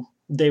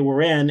 they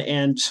were in.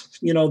 And,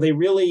 they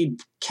really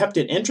kept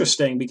it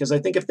interesting, because I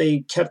think if they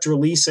kept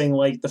releasing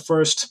like the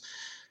first,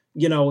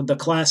 the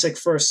classic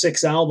first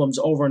 6 albums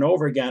over and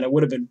over again, it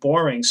would have been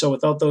boring. So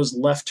without those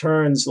left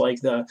turns, like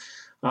the,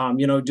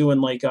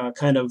 doing like a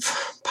kind of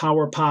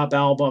power pop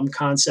album,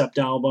 concept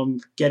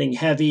album, getting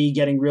heavy,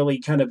 getting really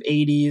kind of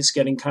 80s,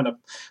 getting kind of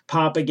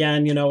pop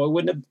again, it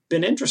wouldn't have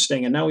been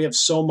interesting. And now we have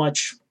so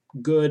much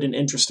good and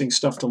interesting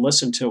stuff to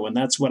listen to. And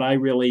that's what I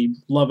really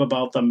love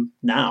about them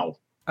now.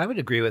 I would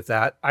agree with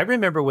that. I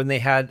remember when they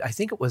had, I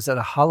think it was at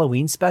a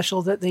Halloween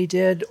special that they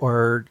did,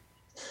 or...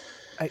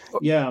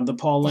 the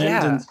Paul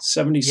London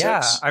 76.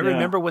 Yeah, I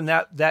remember when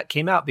that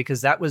came out,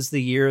 because that was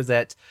the year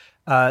that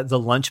the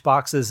lunch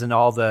boxes and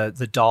all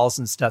the dolls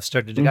and stuff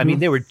started to,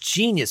 they were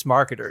genius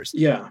marketers.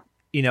 Yeah.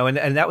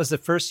 And that was the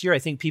first year I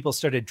think people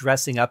started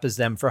dressing up as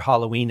them for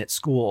Halloween at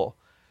school.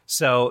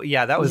 So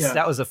yeah, that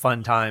was a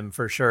fun time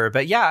for sure.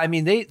 But yeah,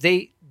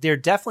 they're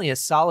definitely a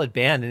solid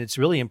band, and it's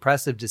really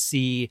impressive to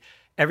see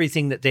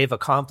everything that they've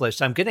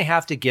accomplished. I'm going to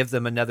have to give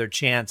them another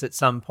chance at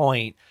some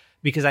point,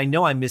 because I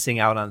know I'm missing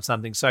out on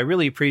something. So I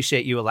really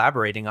appreciate you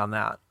elaborating on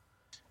that.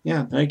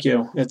 Yeah, thank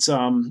you. It's,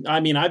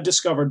 I've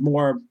discovered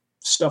more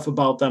stuff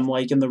about them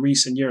like in the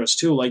recent years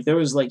too. Like there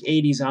was like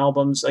 80s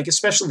albums, like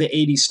especially the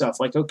 80s stuff.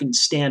 Like I couldn't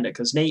stand it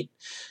because Nate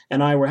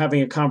and I were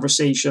having a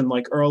conversation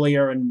like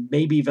earlier and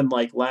maybe even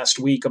like last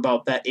week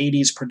about that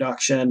 80s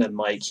production, and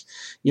like,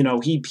 you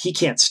know, he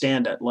can't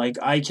stand it. Like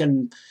I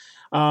can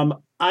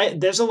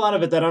there's a lot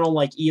of it that I don't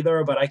like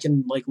either, but I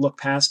can like look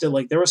past it.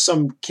 Like there were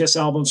some Kiss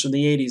albums from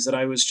the 80s that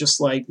I was just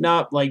like,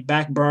 not like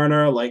back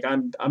burner, like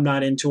I'm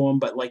not into them,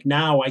 but like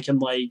now I can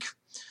like,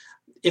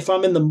 if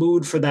I'm in the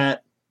mood for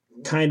that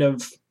kind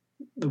of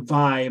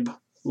vibe,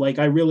 like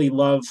I really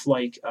love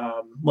like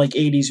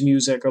 80s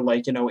music, or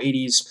like, you know,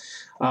 80s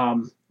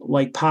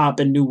like pop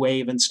and new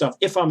wave and stuff,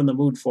 if I'm in the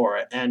mood for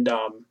it. And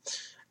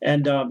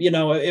you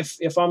know,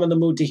 if I'm in the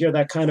mood to hear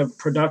that kind of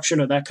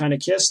production or that kind of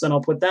Kiss, then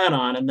I'll put that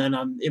on. And then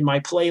in my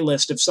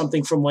playlist, if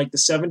something from like the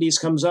 70s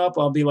comes up,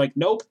 I'll be like,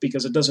 nope,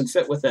 because it doesn't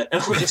fit with it.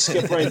 And I'll just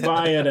skip right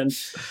by it and,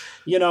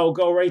 you know,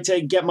 go right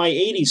to get my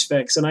 80s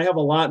fix. And I have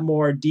a lot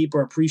more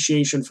deeper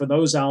appreciation for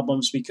those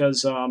albums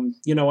because,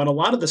 you know, and a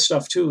lot of the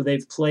stuff too,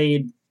 they've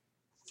played,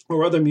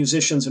 or other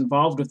musicians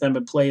involved with them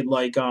have played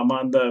like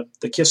on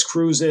the Kiss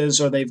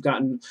cruises, or they've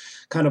gotten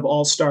kind of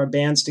all-star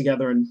bands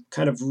together and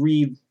kind of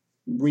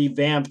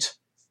revamped,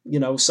 you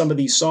know, some of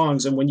these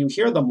songs. And when you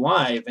hear them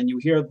live and you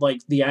hear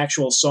like the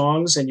actual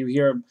songs and you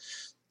hear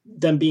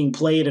them being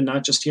played and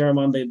not just hear them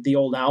on the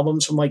old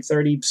albums from like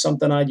 30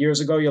 something odd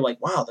years ago, you're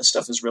like, wow, this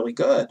stuff is really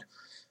good.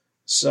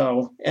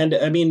 So, and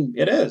I mean,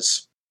 it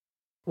is.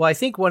 Well, I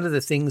think one of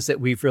the things that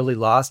we've really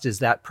lost is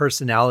that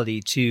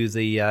personality to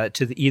the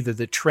either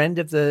the trend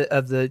of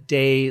the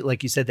day,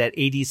 like you said, that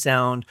 80s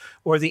sound,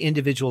 or the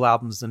individual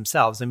albums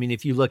themselves. I mean,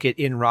 if you look at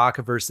In Rock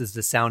versus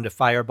the sound of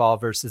Fireball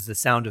versus the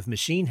sound of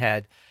Machine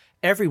Head,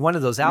 every one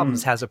of those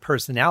albums has a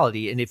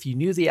personality. And if you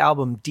knew the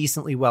album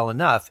decently well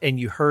enough and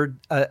you heard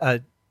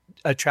a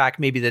track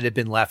maybe that had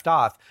been left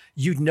off,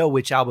 you'd know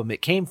which album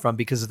it came from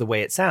because of the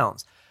way it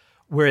sounds.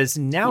 Whereas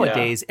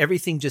nowadays,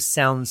 everything just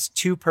sounds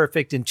too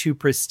perfect and too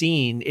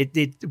pristine.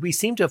 We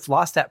seem to have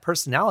lost that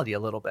personality a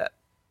little bit.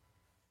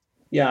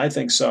 Yeah, I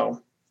think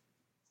so.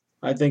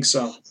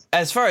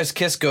 As far as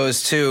Kiss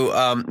goes too,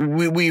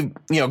 we you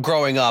know,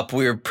 growing up,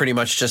 we were pretty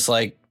much just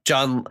like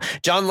John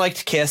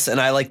liked Kiss and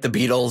I liked the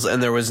Beatles,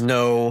 and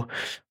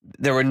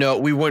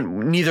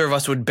neither of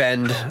us would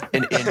bend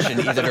an inch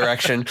in either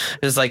direction.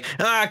 It's like,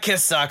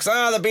 Kiss sucks.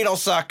 The Beatles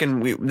suck.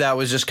 And that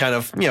was just kind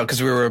of, you know,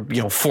 cause we were,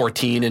 you know,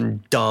 14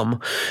 and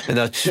dumb, and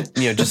that's,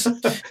 you know, just,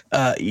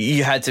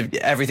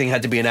 everything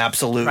had to be an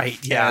absolute. Right.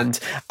 Yeah. And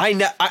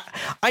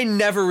I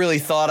never really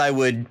thought I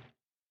would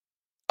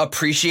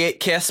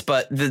appreciate Kiss,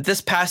 but this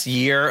past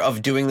year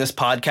of doing this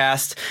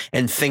podcast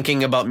and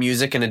thinking about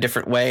music in a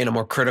different way, in a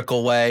more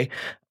critical way,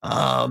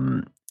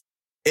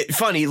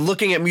 funny,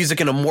 looking at music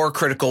in a more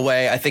critical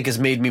way, I think has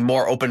made me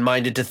more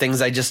open-minded to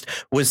things I just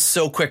was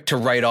so quick to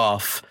write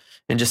off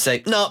and just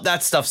say, no,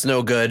 that stuff's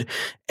no good.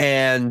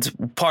 And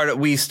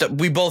we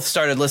both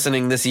started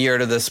listening this year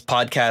to this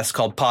podcast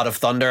called Pot of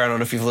Thunder. I don't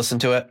know if you've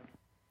listened to it.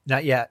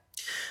 Not yet.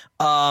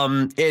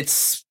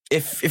 It's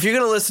if you're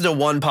going to listen to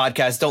one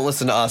podcast, don't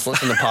listen to us.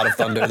 Listen to Pot of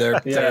Thunder.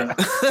 They're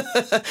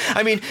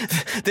I mean,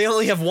 they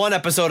only have one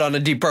episode on a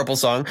Deep Purple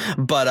song,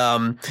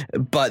 but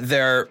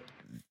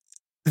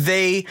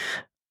they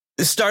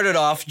started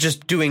off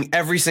just doing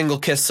every single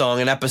Kiss song,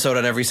 an episode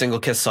on every single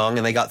Kiss song,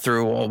 and they got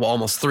through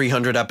almost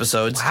 300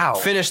 episodes. Wow.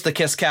 Finished the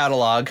Kiss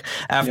catalog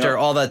after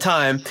all that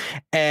time,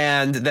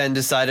 and then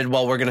decided,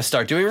 well, we're going to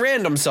start doing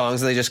random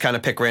songs, and they just kind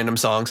of pick random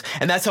songs.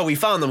 And that's how we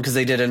found them, because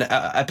they did an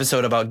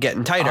episode about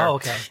Getting Tighter. Oh,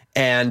 okay.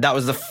 And that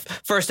was the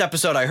first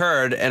episode I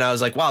heard, and I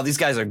was like, wow, these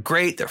guys are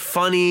great. They're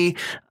funny.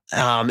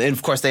 And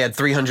of course, they had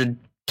 300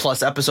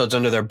 plus episodes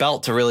under their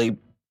belt to really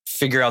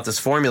figure out this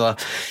formula.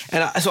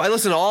 And so I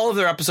listened to all of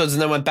their episodes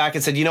and then went back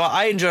and said, you know what?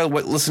 I enjoy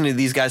listening to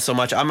these guys so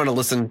much. I'm going to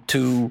listen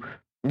to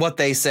what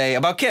they say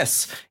about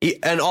Kiss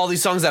and all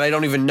these songs that I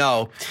don't even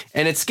know.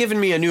 And it's given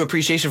me a new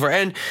appreciation for,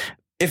 and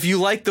if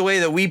you like the way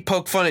that we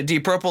poke fun at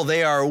Deep Purple,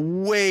 they are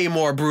way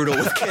more brutal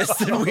with Kiss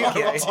than we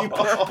are with Deep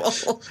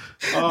Purple.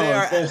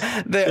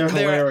 They're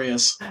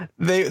hilarious.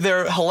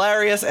 They're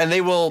hilarious, and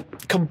they will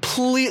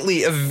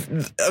completely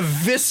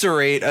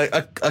eviscerate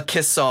a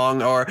Kiss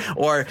song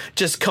or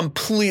just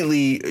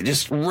completely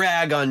just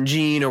rag on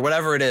Gene or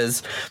whatever it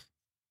is.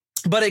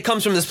 But it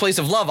comes from this place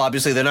of love.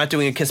 Obviously, they're not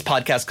doing a Kiss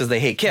podcast because they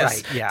hate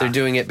Kiss. Right, yeah. They're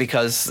doing it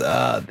because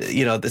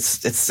you know,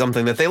 it's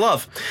something that they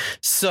love.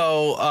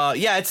 So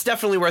it's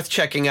definitely worth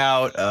checking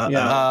out.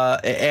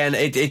 And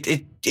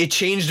it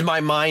changed my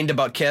mind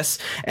about Kiss.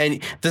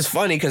 And it's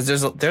funny because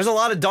there's a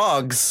lot of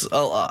dogs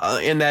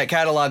in that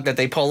catalog that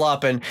they pull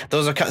up, and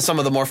those are some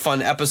of the more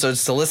fun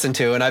episodes to listen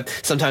to. And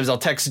sometimes I'll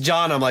text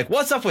John. I'm like,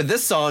 "What's up with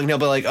this song?" And he'll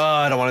be like, "Oh,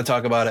 I don't want to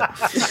talk about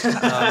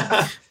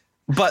it."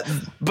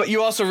 But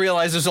you also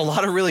realize there's a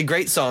lot of really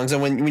great songs,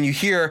 and when you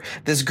hear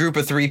this group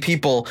of three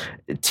people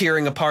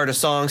tearing apart a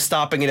song,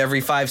 stopping it every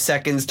 5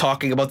 seconds,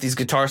 talking about these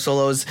guitar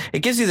solos, it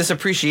gives you this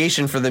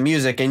appreciation for the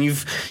music, and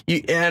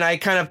and I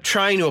kind of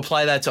trying to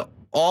apply that to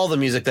all the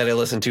music that I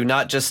listen to,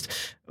 not just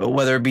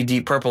whether it be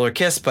Deep Purple or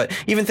Kiss, but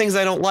even things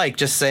I don't like,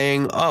 just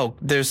saying, oh,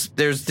 there's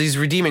these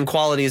redeeming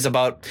qualities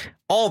about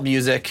all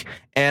music,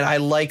 and I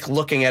like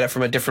looking at it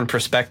from a different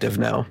perspective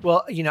now.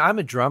 Well, I'm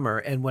a drummer,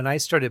 and when I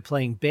started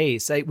playing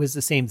bass, it was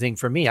the same thing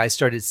for me. I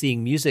started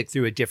seeing music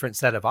through a different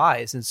set of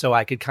eyes, and so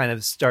I could kind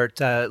of start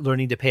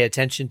learning to pay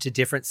attention to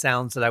different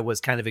sounds that I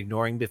was kind of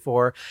ignoring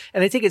before.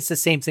 And I think it's the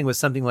same thing with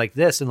something like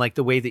this, and like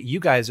the way that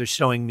you guys are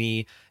showing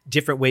me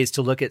different ways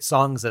to look at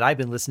songs that I've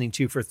been listening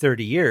to for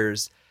 30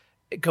 years,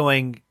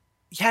 going,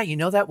 yeah,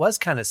 that was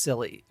kind of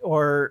silly,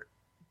 or,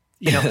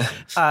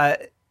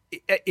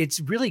 it's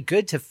really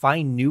good to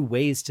find new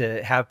ways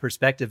to have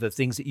perspective of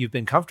things that you've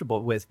been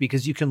comfortable with,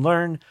 because you can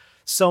learn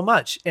so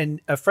much.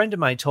 And a friend of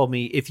mine told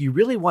me, if you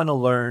really want to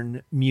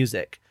learn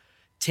music,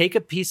 take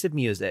a piece of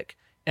music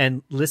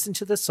and listen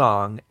to the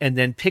song, and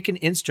then pick an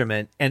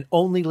instrument and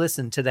only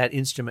listen to that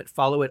instrument,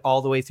 follow it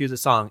all the way through the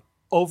song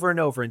over and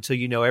over until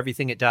you know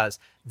everything it does.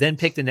 Then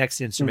pick the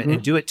next instrument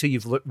and do it till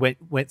you've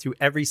went through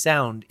every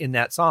sound in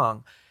that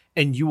song.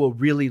 And you will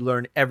really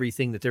learn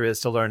everything that there is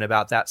to learn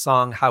about that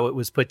song, how it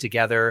was put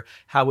together,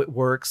 how it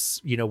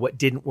works, what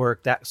didn't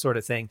work, that sort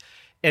of thing.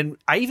 And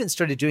I even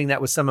started doing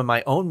that with some of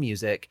my own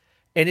music.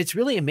 And it's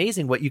really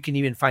amazing what you can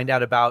even find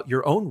out about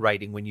your own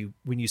writing when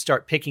you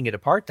start picking it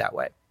apart that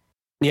way.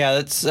 Yeah,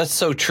 that's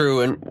so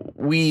true. And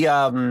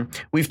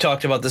we've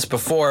talked about this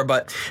before,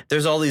 but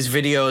there's all these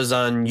videos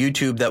on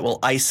YouTube that will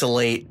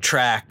isolate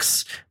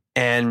tracks.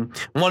 And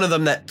one of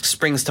them that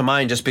springs to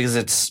mind, just because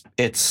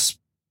it's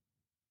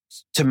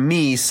to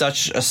me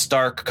such a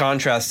stark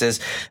contrast, is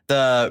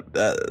the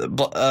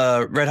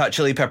Red Hot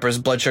Chili Peppers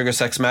Blood Sugar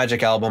Sex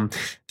Magic album.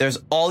 There's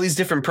all these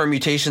different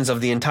permutations of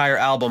the entire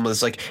album.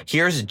 It's like,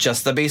 here's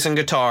just the bass and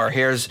guitar,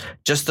 here's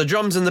just the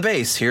drums and the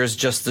bass, here's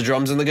just the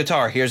drums and the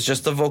guitar, here's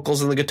just the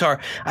vocals and the guitar.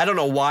 I don't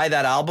know why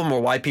that album,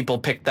 or why people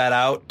picked that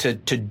out to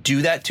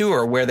do that to,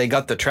 or where they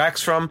got the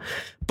tracks from,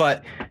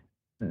 but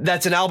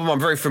that's an album I'm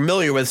very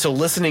familiar with. So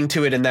listening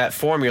to it in that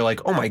form, you're like,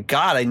 oh my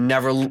God,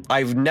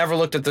 I've never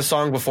looked at the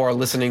song before,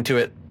 listening to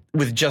it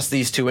with just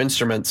these two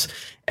instruments.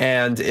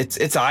 And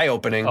it's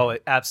eye-opening. Oh,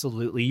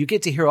 absolutely. You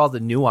get to hear all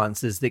the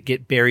nuances that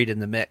get buried in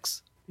the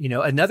mix.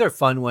 Another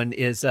fun one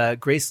is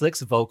Grace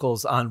Slick's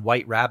vocals on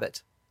White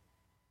Rabbit.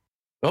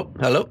 Oh,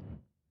 hello.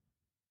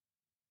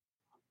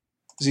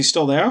 Is he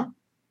still there?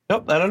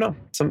 Nope, I don't know.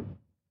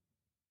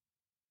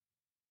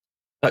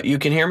 You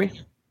can hear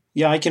me?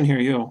 Yeah, I can hear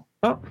you.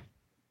 Oh.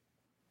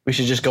 We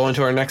should just go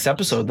into our next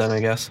episode then, I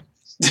guess.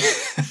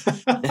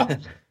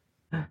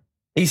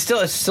 It's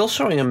still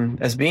showing him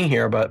as being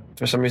here, but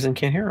for some reason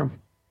can't hear him.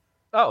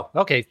 Oh,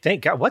 okay.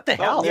 Thank God. What the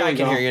hell? Yeah, I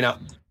can hear you now.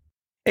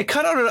 It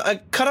cut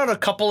out a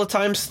couple of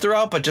times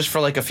throughout, but just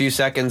for like a few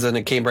seconds, and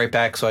it came right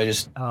back. So I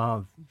just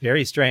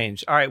very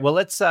strange. All right, well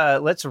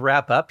let's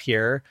wrap up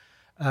here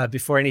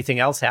before anything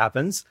else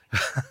happens.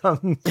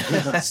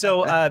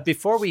 So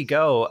before we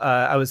go,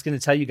 I was going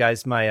to tell you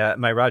guys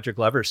my Roger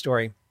Glover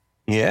story.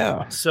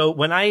 Yeah. So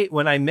when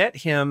I met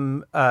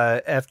him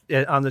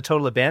on the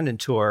Total Abandon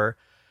tour,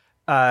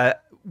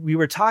 we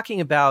were talking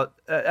about.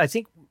 I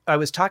think I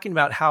was talking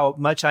about how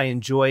much I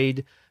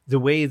enjoyed the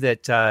way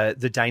that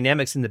the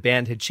dynamics in the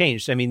band had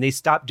changed. I mean, they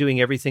stopped doing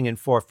everything in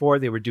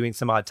 4/4. They were doing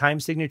some odd time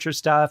signature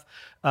stuff.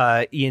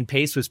 Ian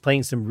Pace was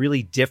playing some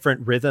really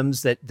different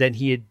rhythms than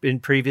he had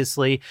been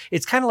previously.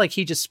 It's kind of like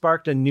he just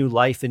sparked a new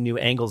life and new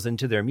angles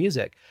into their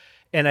music.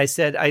 And I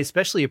said, I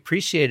especially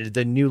appreciated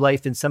the new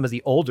life in some of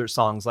the older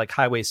songs like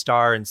Highway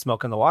Star and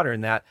Smoke on the Water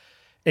and that.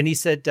 And he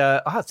said,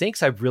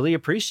 thanks. I really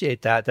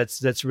appreciate that.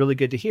 That's really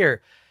good to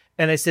hear.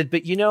 And I said,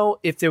 but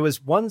if there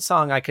was one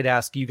song I could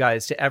ask you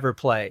guys to ever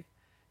play,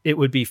 it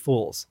would be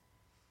Fools.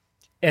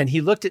 And he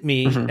looked at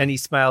me and he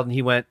smiled and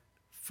he went,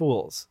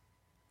 Fools.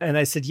 And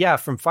I said, yeah,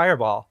 from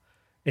Fireball.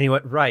 And he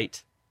went,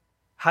 right.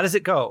 How does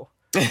it go?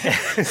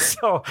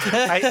 So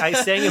I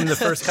sang him the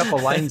first couple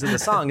lines of the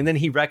song, and then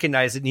he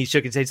recognized it and he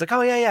shook his head. He's like,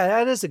 oh yeah,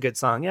 that is a good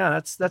song. Yeah,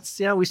 that's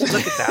we should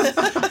look at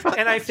that.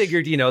 And I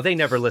figured, they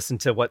never listen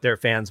to what their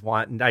fans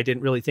want, and I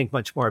didn't really think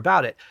much more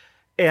about it.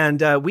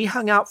 And we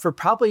hung out for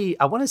probably,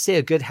 I want to say,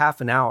 a good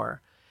half an hour.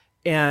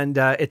 And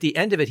at the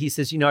end of it, he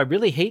says, I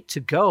really hate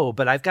to go,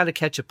 but I've got to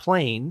catch a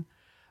plane.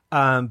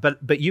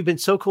 But you've been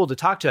so cool to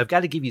talk to. I've got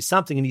to give you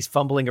something. And he's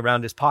fumbling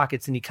around his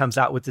pockets, and he comes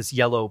out with this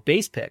yellow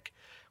bass pick,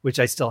 which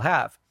I still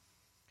have.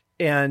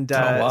 And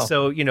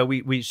so,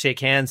 we shake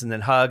hands and then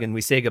hug and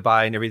we say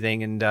goodbye and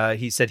everything. And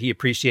he said he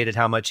appreciated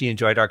how much he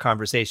enjoyed our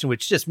conversation,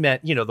 which just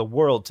meant, the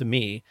world to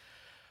me.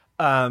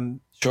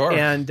 Sure.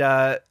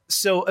 And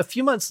so a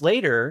few months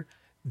later,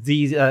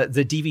 the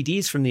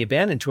DVDs from the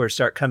Abandon tour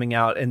start coming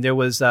out. And there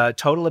was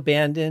Total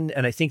Abandon,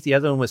 and I think the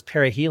other one was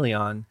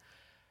Perihelion.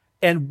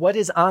 And what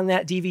is on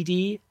that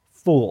DVD?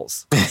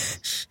 Fools.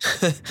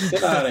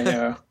 Get out of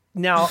here.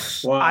 Now,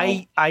 wow.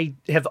 I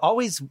have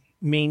always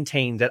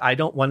maintained that I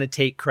don't want to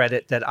take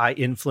credit that I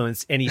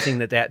influenced anything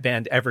that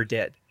band ever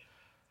did.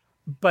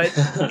 But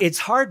it's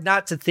hard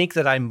not to think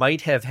that I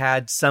might have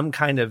had some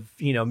kind of,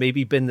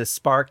 maybe been the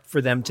spark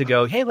for them to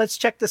go, hey, let's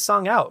check this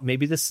song out.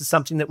 Maybe this is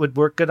something that would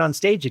work good on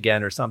stage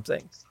again or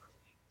something.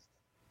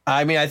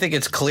 I mean, I think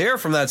it's clear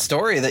from that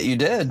story that you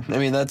did. I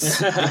mean,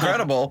 that's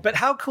incredible. But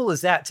how cool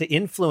is that to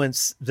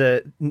influence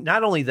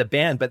not only the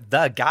band, but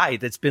the guy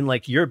that's been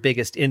like your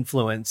biggest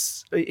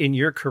influence in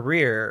your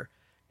career,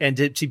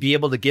 and to be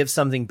able to give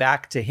something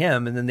back to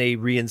him, and then they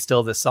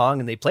reinstill the song,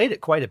 and they played it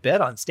quite a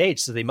bit on stage,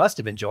 so they must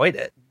have enjoyed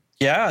it.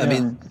 Yeah, I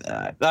mean,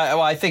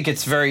 I think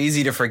it's very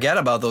easy to forget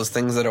about those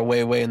things that are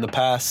way, way in the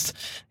past.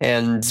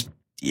 And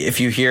if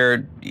you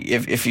hearing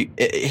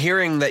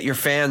that your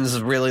fans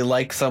really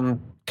like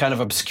some kind of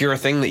obscure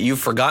thing that you've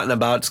forgotten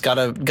about, it's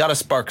gotta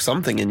spark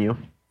something in you.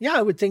 Yeah,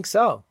 I would think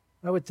so.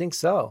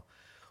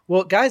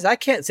 Well, guys, I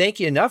can't thank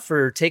you enough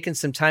for taking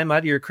some time out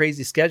of your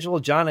crazy schedule.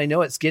 John, I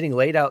know it's getting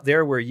late out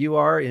there where you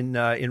are in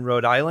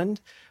Rhode Island,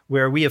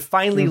 where we have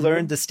finally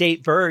learned the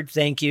state bird.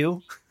 Thank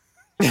you.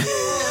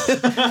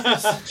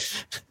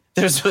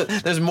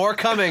 There's more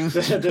coming.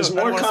 There's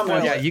more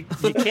coming. Yeah, you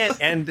can't.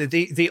 And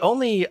the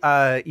only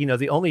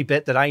the only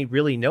bit that I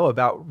really know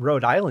about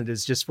Rhode Island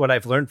is just what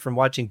I've learned from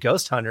watching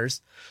Ghost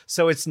Hunters.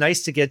 So it's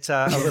nice to get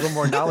a little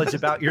more knowledge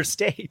about your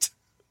state.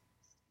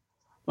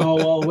 Oh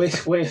well,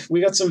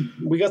 we got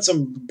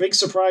some big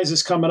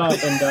surprises coming up,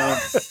 and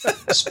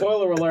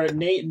spoiler alert: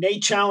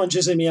 Nate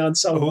challenges me on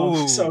some of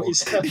them, so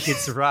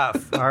it's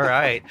rough. All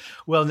right.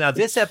 Well, now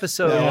this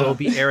episode will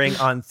be airing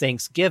on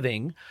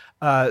Thanksgiving,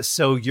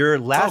 so your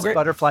last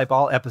Butterfly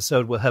Ball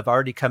episode will have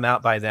already come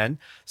out by then.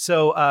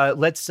 So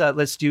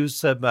let's do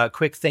some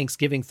quick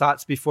Thanksgiving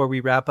thoughts before we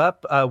wrap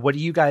up. What are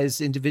you guys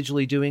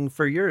individually doing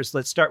for yours?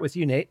 Let's start with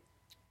you, Nate.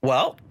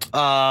 Well,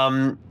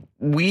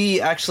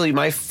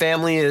 my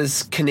family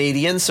is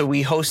Canadian, so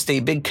we host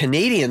a big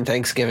Canadian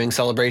Thanksgiving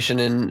celebration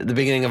in the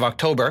beginning of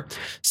October.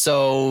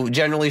 So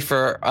generally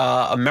for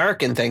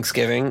American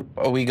Thanksgiving,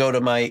 we go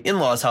to my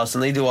in-laws' house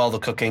and they do all the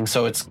cooking.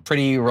 So it's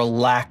pretty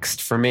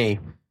relaxed for me.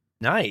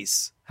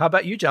 Nice. How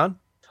about you, John?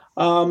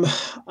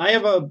 I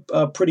have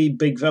a pretty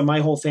big, my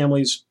whole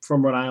family's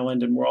from Rhode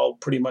Island and we're all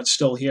pretty much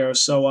still here.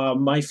 So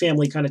my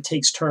family kind of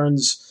takes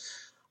turns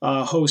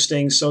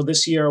hosting. So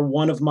this year,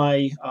 one of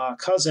my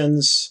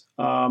cousins,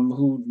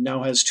 who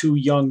now has 2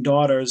 young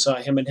daughters,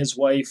 him and his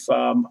wife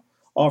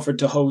offered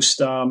to host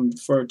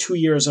for 2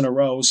 years in a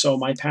row. So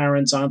my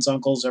parents, aunts,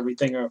 uncles,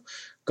 everything are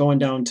going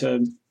down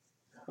to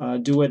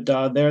do it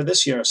there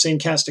this year. Same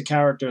cast of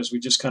characters. We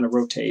just kind of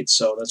rotate.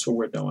 So that's what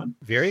we're doing.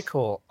 Very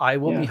cool. I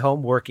will be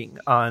home working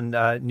on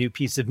a new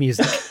piece of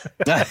music,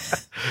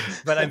 but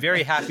I'm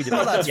very happy to be.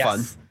 That's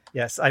fun.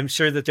 Yes, I'm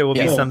sure that there will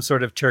be some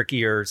sort of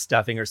turkey or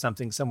stuffing or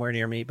something somewhere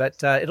near me,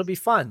 but it'll be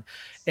fun.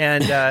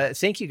 And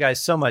thank you guys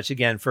so much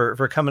again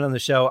for coming on the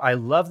show. I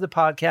love the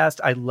podcast.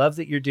 I love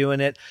that you're doing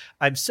it.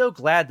 I'm so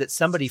glad that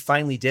somebody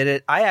finally did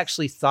it. I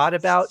actually thought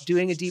about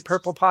doing a Deep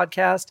Purple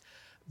podcast,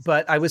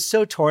 but I was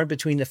so torn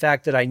between the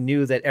fact that I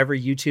knew that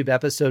every YouTube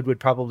episode would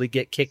probably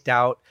get kicked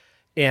out.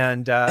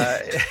 And,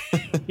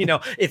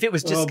 if it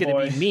was just going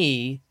to be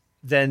me,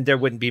 then there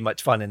wouldn't be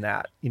much fun in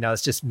that.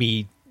 It's just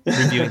me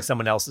reviewing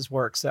someone else's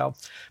work. So,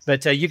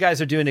 but you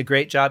guys are doing a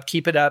great job.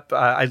 Keep it up.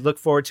 I look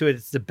forward to it.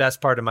 It's the best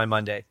part of my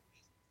Monday.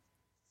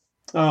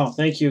 Oh,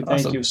 thank you.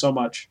 Awesome. Thank you so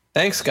much.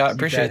 Thanks, Scott.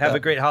 Appreciate it. Have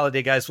a great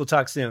holiday, guys. We'll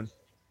talk soon.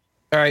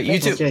 All right. You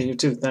too. Okay. You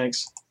too.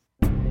 Thanks.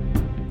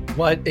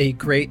 What a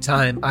great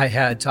time I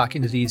had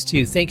talking to these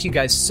two. Thank you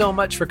guys so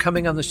much for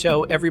coming on the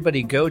show.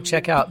 Everybody go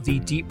check out the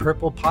Deep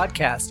Purple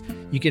podcast.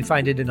 You can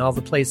find it in all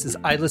the places.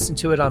 I listen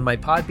to it on my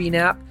Podbean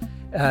app.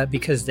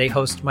 Because they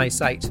host my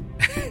site.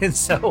 And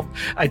so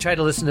I try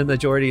to listen to the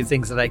majority of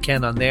things that I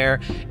can on there.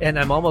 And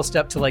I'm almost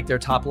up to like their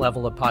top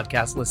level of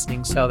podcast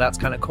listening. So that's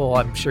kind of cool.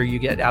 I'm sure you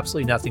get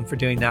absolutely nothing for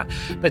doing that.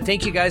 But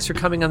thank you guys for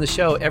coming on the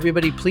show.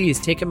 Everybody,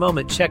 please take a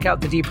moment, check out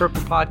the Deep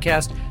Purple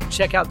podcast,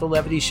 check out the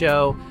Levity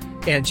Show,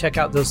 and check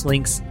out those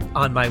links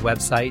on my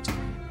website.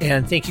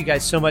 And thank you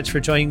guys so much for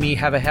joining me.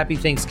 Have a happy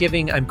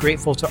Thanksgiving. I'm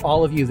grateful to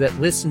all of you that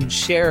listen,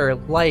 share,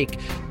 like,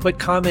 put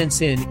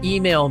comments in,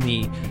 email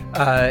me,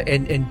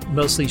 and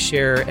mostly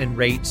share and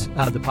rate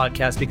the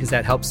podcast because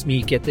that helps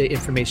me get the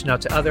information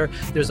out to other.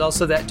 There's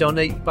also that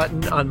donate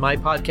button on my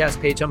podcast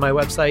page on my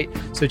website.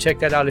 So check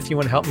that out if you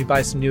want to help me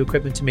buy some new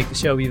equipment to make the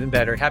show even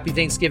better. Happy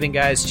Thanksgiving,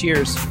 guys.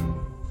 Cheers.